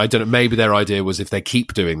 And I don't know, maybe their idea was if they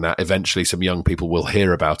keep doing that, eventually some young people will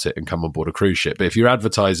hear about it and come on board a cruise ship. But if you're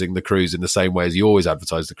advertising the cruise in the same way as you always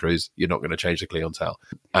advertise the cruise, you're not going to change the clientele.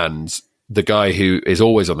 And the guy who is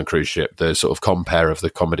always on the cruise ship, the sort of compere of the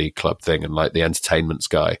comedy club thing and like the entertainments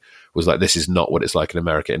guy, was like, this is not what it's like in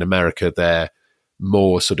America. In America, they're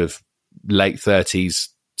more sort of late 30s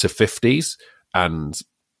to 50s and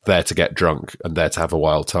there to get drunk and there to have a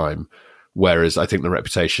wild time. Whereas I think the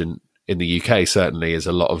reputation in the UK certainly is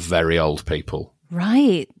a lot of very old people.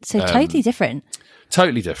 Right. So totally different.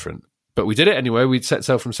 Totally different. But we did it anyway. We'd set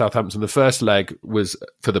sail from Southampton. The first leg was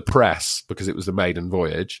for the press because it was the maiden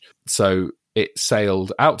voyage. So it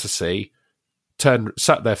sailed out to sea,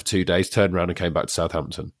 sat there for 2 days, turned around and came back to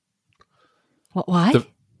Southampton. What? Why?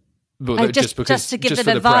 Just to give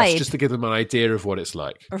them a vibe, just to give them an idea of what it's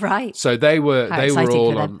like. Right. So they were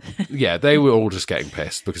all them. they were all just getting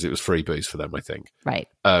pissed because it was free booze for them, I think. Right.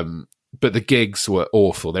 But the gigs were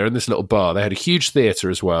awful. They're in this little bar. They had a huge theatre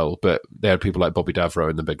as well, but they had people like Bobby Davro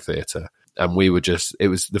in the big theatre. And we were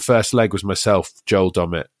the first leg was myself, Joel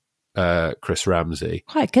Dommett, Chris Ramsey.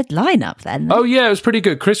 Quite a good lineup then. Oh yeah, it was pretty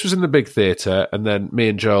good. Chris was in the big theatre, and then me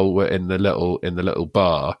and Joel were in the little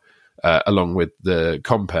bar, along with the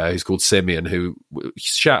compere who's called Simeon, who,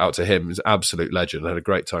 shout out to him, is an absolute legend. I had a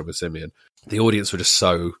great time with Simeon. The audience were just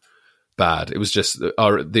so bad. It was just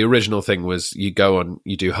the original thing was you go on,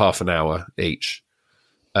 you do half an hour each,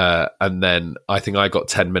 and then I think I got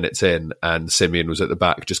 10 minutes in, and Simeon was at the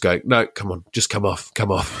back just going, "No, come on, just come off."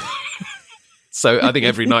 So I think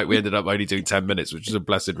every night we ended up only doing 10 minutes, which is a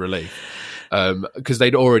blessed relief, because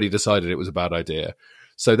they'd already decided it was a bad idea.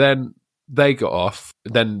 So then they got off,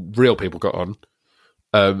 then real people got on,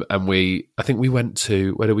 and I think we went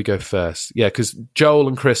to, where did we go first? Yeah, because Joel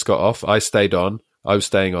and Chris got off, I stayed on, I was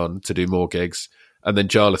staying on to do more gigs, and then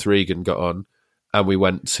Jarlath Regan got on, and we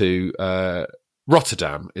went to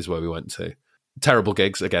Rotterdam is where we went to. Terrible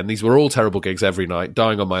gigs again. These were all terrible gigs every night,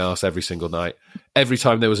 dying on my arse every single night. Every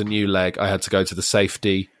time there was a new leg, I had to go to the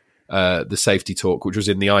safety talk, which was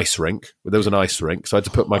in the ice rink. There was an ice rink, so I had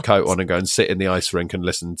to put my coat on and go and sit in the ice rink and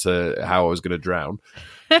listen to how I was going to drown.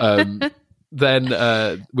 Then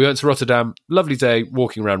we went to Rotterdam. Lovely day,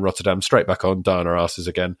 walking around Rotterdam, straight back on, die on our asses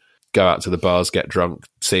again. Go out to the bars, get drunk,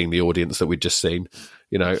 seeing the audience that we'd just seen.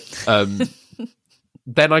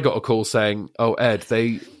 Then I got a call saying, "Oh, Ed,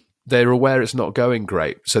 they're aware it's not going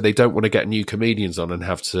great, so they don't want to get new comedians on and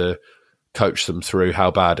have to coach them through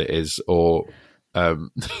how bad it is, or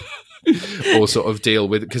or sort of deal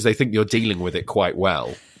with it, because they think you're dealing with it quite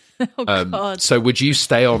well. God. So would you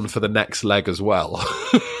stay on for the next leg as well?"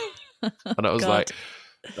 And I was like,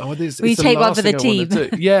 "Oh, will you take one for the team?"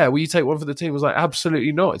 Yeah, will you take one for the team? I was like,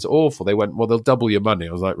 "Absolutely not. It's awful." They went, "Well, they'll double your money."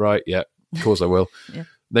 I was like, "Right, yeah, of course I will." Yeah.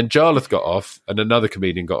 Then Jarlath got off, and another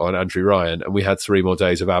comedian got on, Andrew Ryan, and we had 3 more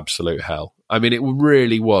days of absolute hell. I mean, it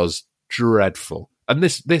really was dreadful. And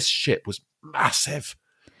this shit was massive.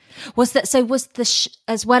 Was that so? Was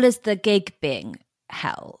as well as the gig being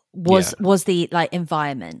hell? Was the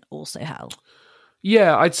environment also hell?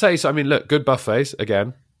 Yeah, I'd say so. I mean, look, good buffets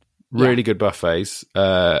again, really good buffets,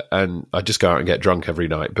 and I just go out and get drunk every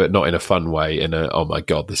night, but not in a fun way. In a, oh my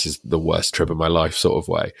god, this is the worst trip of my life sort of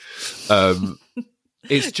way.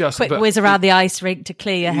 It's just quick whiz around the ice rink to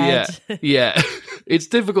clear your head. Yeah. It's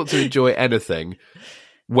difficult to enjoy anything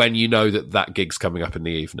when you know that gig's coming up in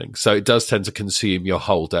the evening. So it does tend to consume your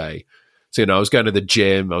whole day. So, I was going to the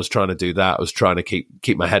gym, I was trying to do that, I was trying to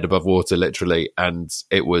keep my head above water, literally, and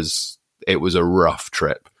it was a rough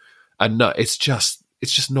trip. And no, it's just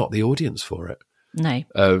not the audience for it.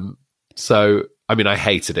 No. So I mean, I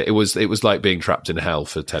hated it. It was like being trapped in hell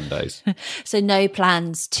for 10 days. So no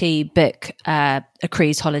plans to book a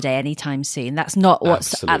cruise holiday anytime soon. That's not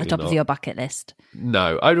what's Absolutely at the top of your bucket list.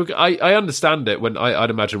 No, I understand it when I'd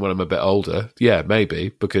imagine when I'm a bit older. Yeah,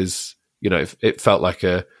 maybe, because, it felt like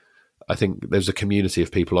I think there's a community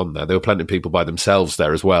of people on there. There were plenty of people by themselves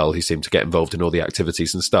there as well who seemed to get involved in all the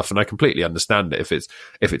activities and stuff. And I completely understand it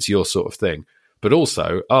if it's your sort of thing. But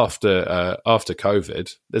also, after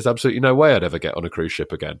COVID, there's absolutely no way I'd ever get on a cruise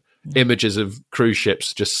ship again. Images of cruise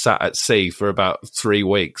ships just sat at sea for about 3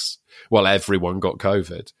 weeks while everyone got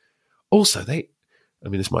COVID. Also,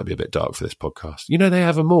 this might be a bit dark for this podcast. They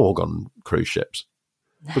have a morgue on cruise ships.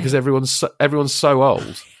 No. Because everyone's so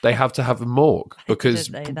old, they have to have a morgue because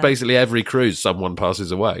basically every cruise someone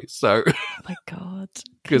passes away. So, oh my god,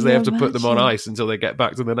 because they have to put them on ice until they get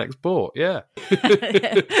back to the next port. Yeah.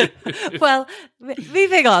 Well,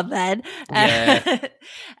 moving on then. Yeah.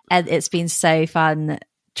 And it's been so fun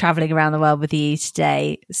traveling around the world with you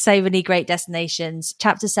today. So many great destinations.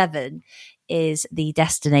 Chapter 7 is the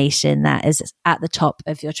destination that is at the top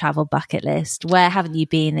of your travel bucket list. Where haven't you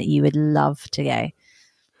been that you would love to go?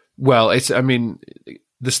 Well, the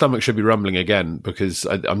stomach should be rumbling again because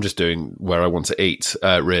I'm just doing where I want to eat,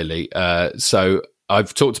 really. So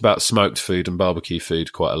I've talked about smoked food and barbecue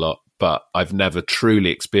food quite a lot, but I've never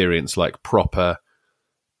truly experienced like proper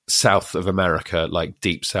South of America, like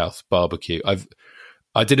deep South barbecue.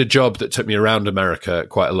 I did a job that took me around America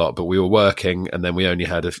quite a lot, but we were working and then we only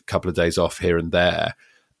had a couple of days off here and there.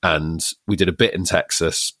 And we did a bit in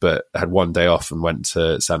Texas, but had one day off and went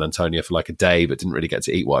to San Antonio for like a day, but didn't really get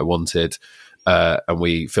to eat what I wanted. and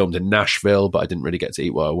we filmed in Nashville, but I didn't really get to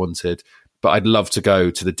eat what I wanted. But I'd love to go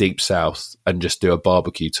to the Deep South and just do a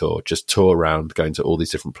barbecue tour, just tour around, going to all these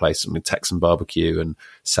different places. I mean, Texan barbecue and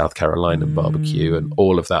South Carolina barbecue and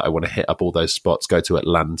all of that. I want to hit up all those spots, go to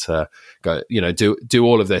Atlanta, go, do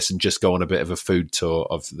all of this and just go on a bit of a food tour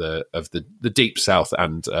of the Deep South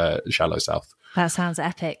and Shallow South. That sounds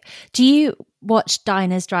epic. Do you watch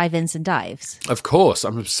Diners, Drive-Ins and Dives? Of course,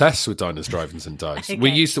 I'm obsessed with Diners, Drive-Ins and Dives. Okay. We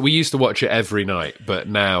used to watch it every night, but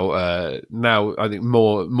now I think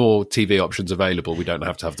more TV options available. We don't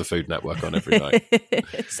have to have the Food Network on every night.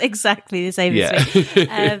 It's exactly the same as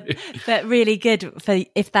me. But really good for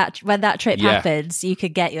when that trip happens, you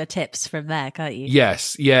could get your tips from there, can't you?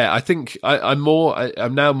 Yes, yeah. I think I'm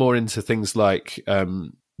now more into things like.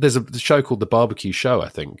 There's a show called The Barbecue Show, I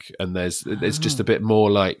think, and it's just a bit more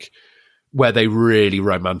like where they really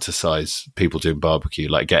romanticize people doing barbecue,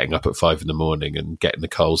 like getting up at 5 a.m. and getting the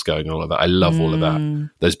coals going and all of that. I love all of that.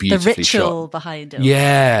 Those beautifully the ritual shot behind it.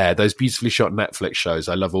 Yeah, those beautifully shot Netflix shows.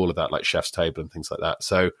 I love all of that, like Chef's Table and things like that.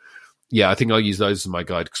 So, yeah, I think I'll use those as my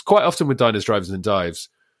guide because quite often with Diners, Drive-Ins and Dives,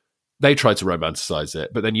 they try to romanticize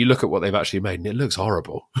it, but then you look at what they've actually made and it looks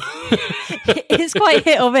horrible. It's quite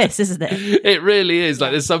hit or miss, isn't it? It really is. Like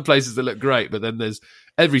there's some places that look great, but then there's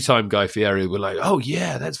every time Guy Fieri we're like, oh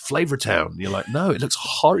yeah, that's Flavortown. And you're like, no, it looks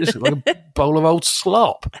horrible. It's like a bowl of old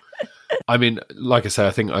slop. I mean, like I say,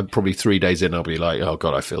 I think I'm probably 3 days in, I'll be like, oh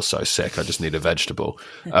God, I feel so sick. I just need a vegetable.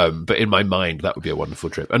 But in my mind, that would be a wonderful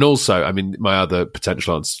trip. And also, I mean, my other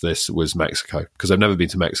potential answer to this was Mexico, because I've never been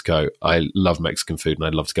to Mexico. I love Mexican food and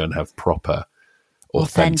I'd love to go and have proper,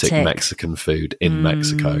 authentic Mexican food in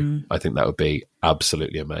Mexico. I think that would be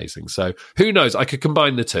absolutely amazing. So who knows? I could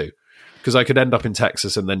combine the two because I could end up in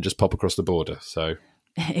Texas and then just pop across the border. So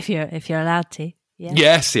if you're allowed to. Yeah.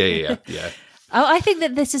 Yes. Yeah. Oh, I think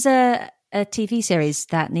that this is a TV series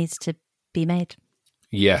that needs to be made.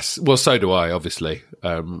 Yes, well, so do I, obviously,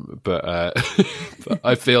 but, but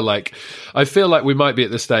I feel like we might be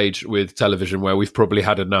at the stage with television where we've probably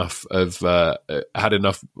had enough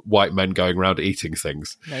white men going around eating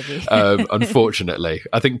things. Maybe, unfortunately,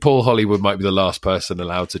 I think Paul Hollywood might be the last person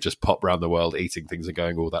allowed to just pop around the world eating things and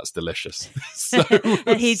going, "Oh, that's delicious." So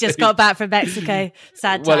he just got back from Mexico.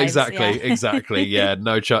 Sad times. Well, exactly. Yeah,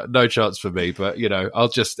 no chance for me. But I'll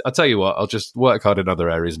tell you what, I'll just work hard in other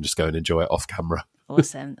areas and just go and enjoy it off camera.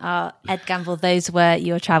 Awesome. Ed Gamble, those were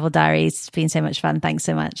your travel diaries. It's been so much fun. Thanks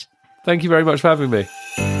so much. Thank you very much for having me.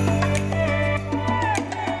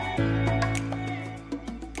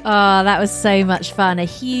 Oh, that was so much fun. A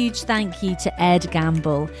huge thank you to Ed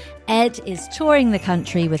Gamble. Ed is touring the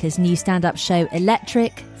country with his new stand-up show,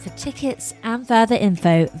 Electric. For tickets and further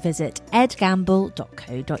info, visit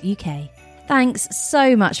edgamble.co.uk. Thanks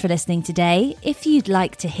so much for listening today. If you'd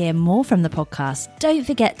like to hear more from the podcast, don't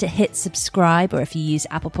forget to hit subscribe, or if you use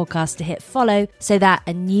Apple Podcasts, to hit follow so that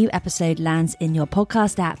a new episode lands in your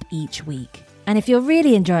podcast app each week. And if you're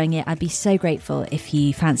really enjoying it, I'd be so grateful if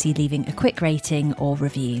you fancy leaving a quick rating or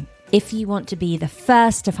review. If you want to be the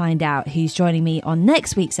first to find out who's joining me on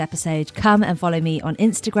next week's episode, come and follow me on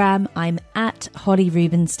Instagram. I'm at Holly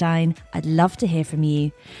Rubenstein. I'd love to hear from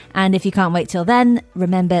you. And if you can't wait till then,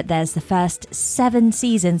 remember there's the first 7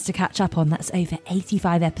 seasons to catch up on. That's over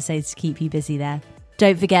 85 episodes to keep you busy there.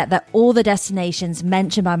 Don't forget that all the destinations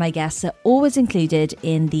mentioned by my guests are always included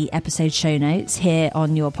in the episode show notes here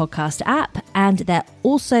on your podcast app. And they're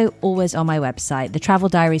also always on my website,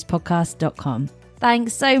 thetraveldiariespodcast.com.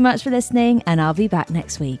 Thanks so much for listening, and I'll be back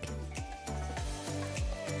next week.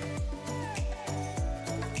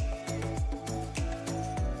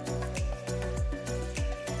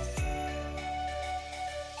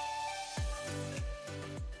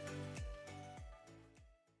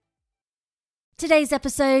 Today's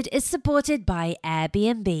episode is supported by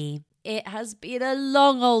Airbnb. It has been a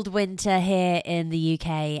long old winter here in the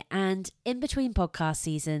UK, and in between podcast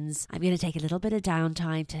seasons, I'm going to take a little bit of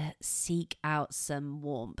downtime to seek out some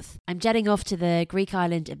warmth. I'm jetting off to the Greek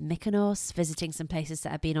island of Mykonos, visiting some places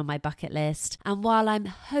that have been on my bucket list. And while I'm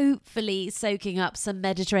hopefully soaking up some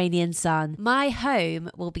Mediterranean sun, my home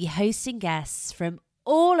will be hosting guests from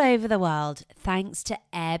all over the world thanks to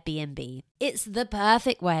Airbnb. It's the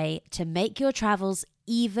perfect way to make your travels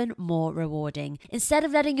even more rewarding. Instead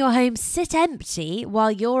of letting your home sit empty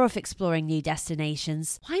while you're off exploring new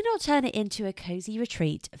destinations, why not turn it into a cozy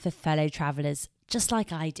retreat for fellow travelers just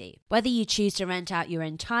like I do. Whether you choose to rent out your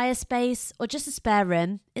entire space or just a spare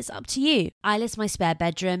room, it's up to you. I list my spare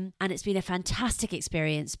bedroom, and it's been a fantastic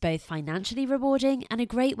experience, both financially rewarding and a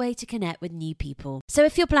great way to connect with new people. So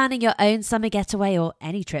if you're planning your own summer getaway, or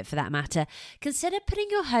any trip for that matter, consider putting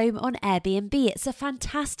your home on Airbnb. It's a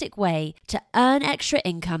fantastic way to earn extra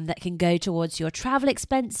income that can go towards your travel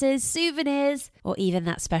expenses, souvenirs, or even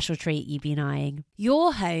that special treat you've been eyeing.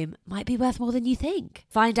 Your home might be worth more than you think.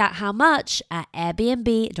 Find out how much at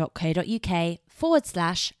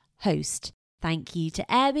airbnb.co.uk/host. Thank you to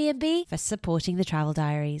Airbnb for supporting the Travel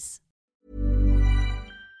Diaries.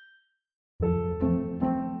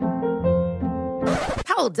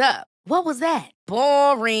 Hold up. What was that?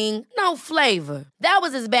 Boring. No flavor. That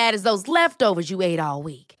was as bad as those leftovers you ate all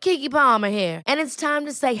week. Keke Palmer here. And it's time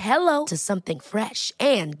to say hello to something fresh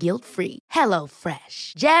and guilt-free. Hello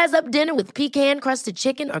Fresh. Jazz up dinner with pecan-crusted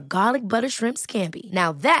chicken or garlic butter shrimp scampi.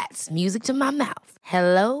 Now that's music to my mouth.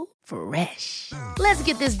 Hello Fresh. Let's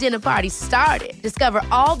get this dinner party started. Discover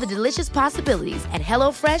all the delicious possibilities at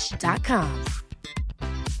HelloFresh.com.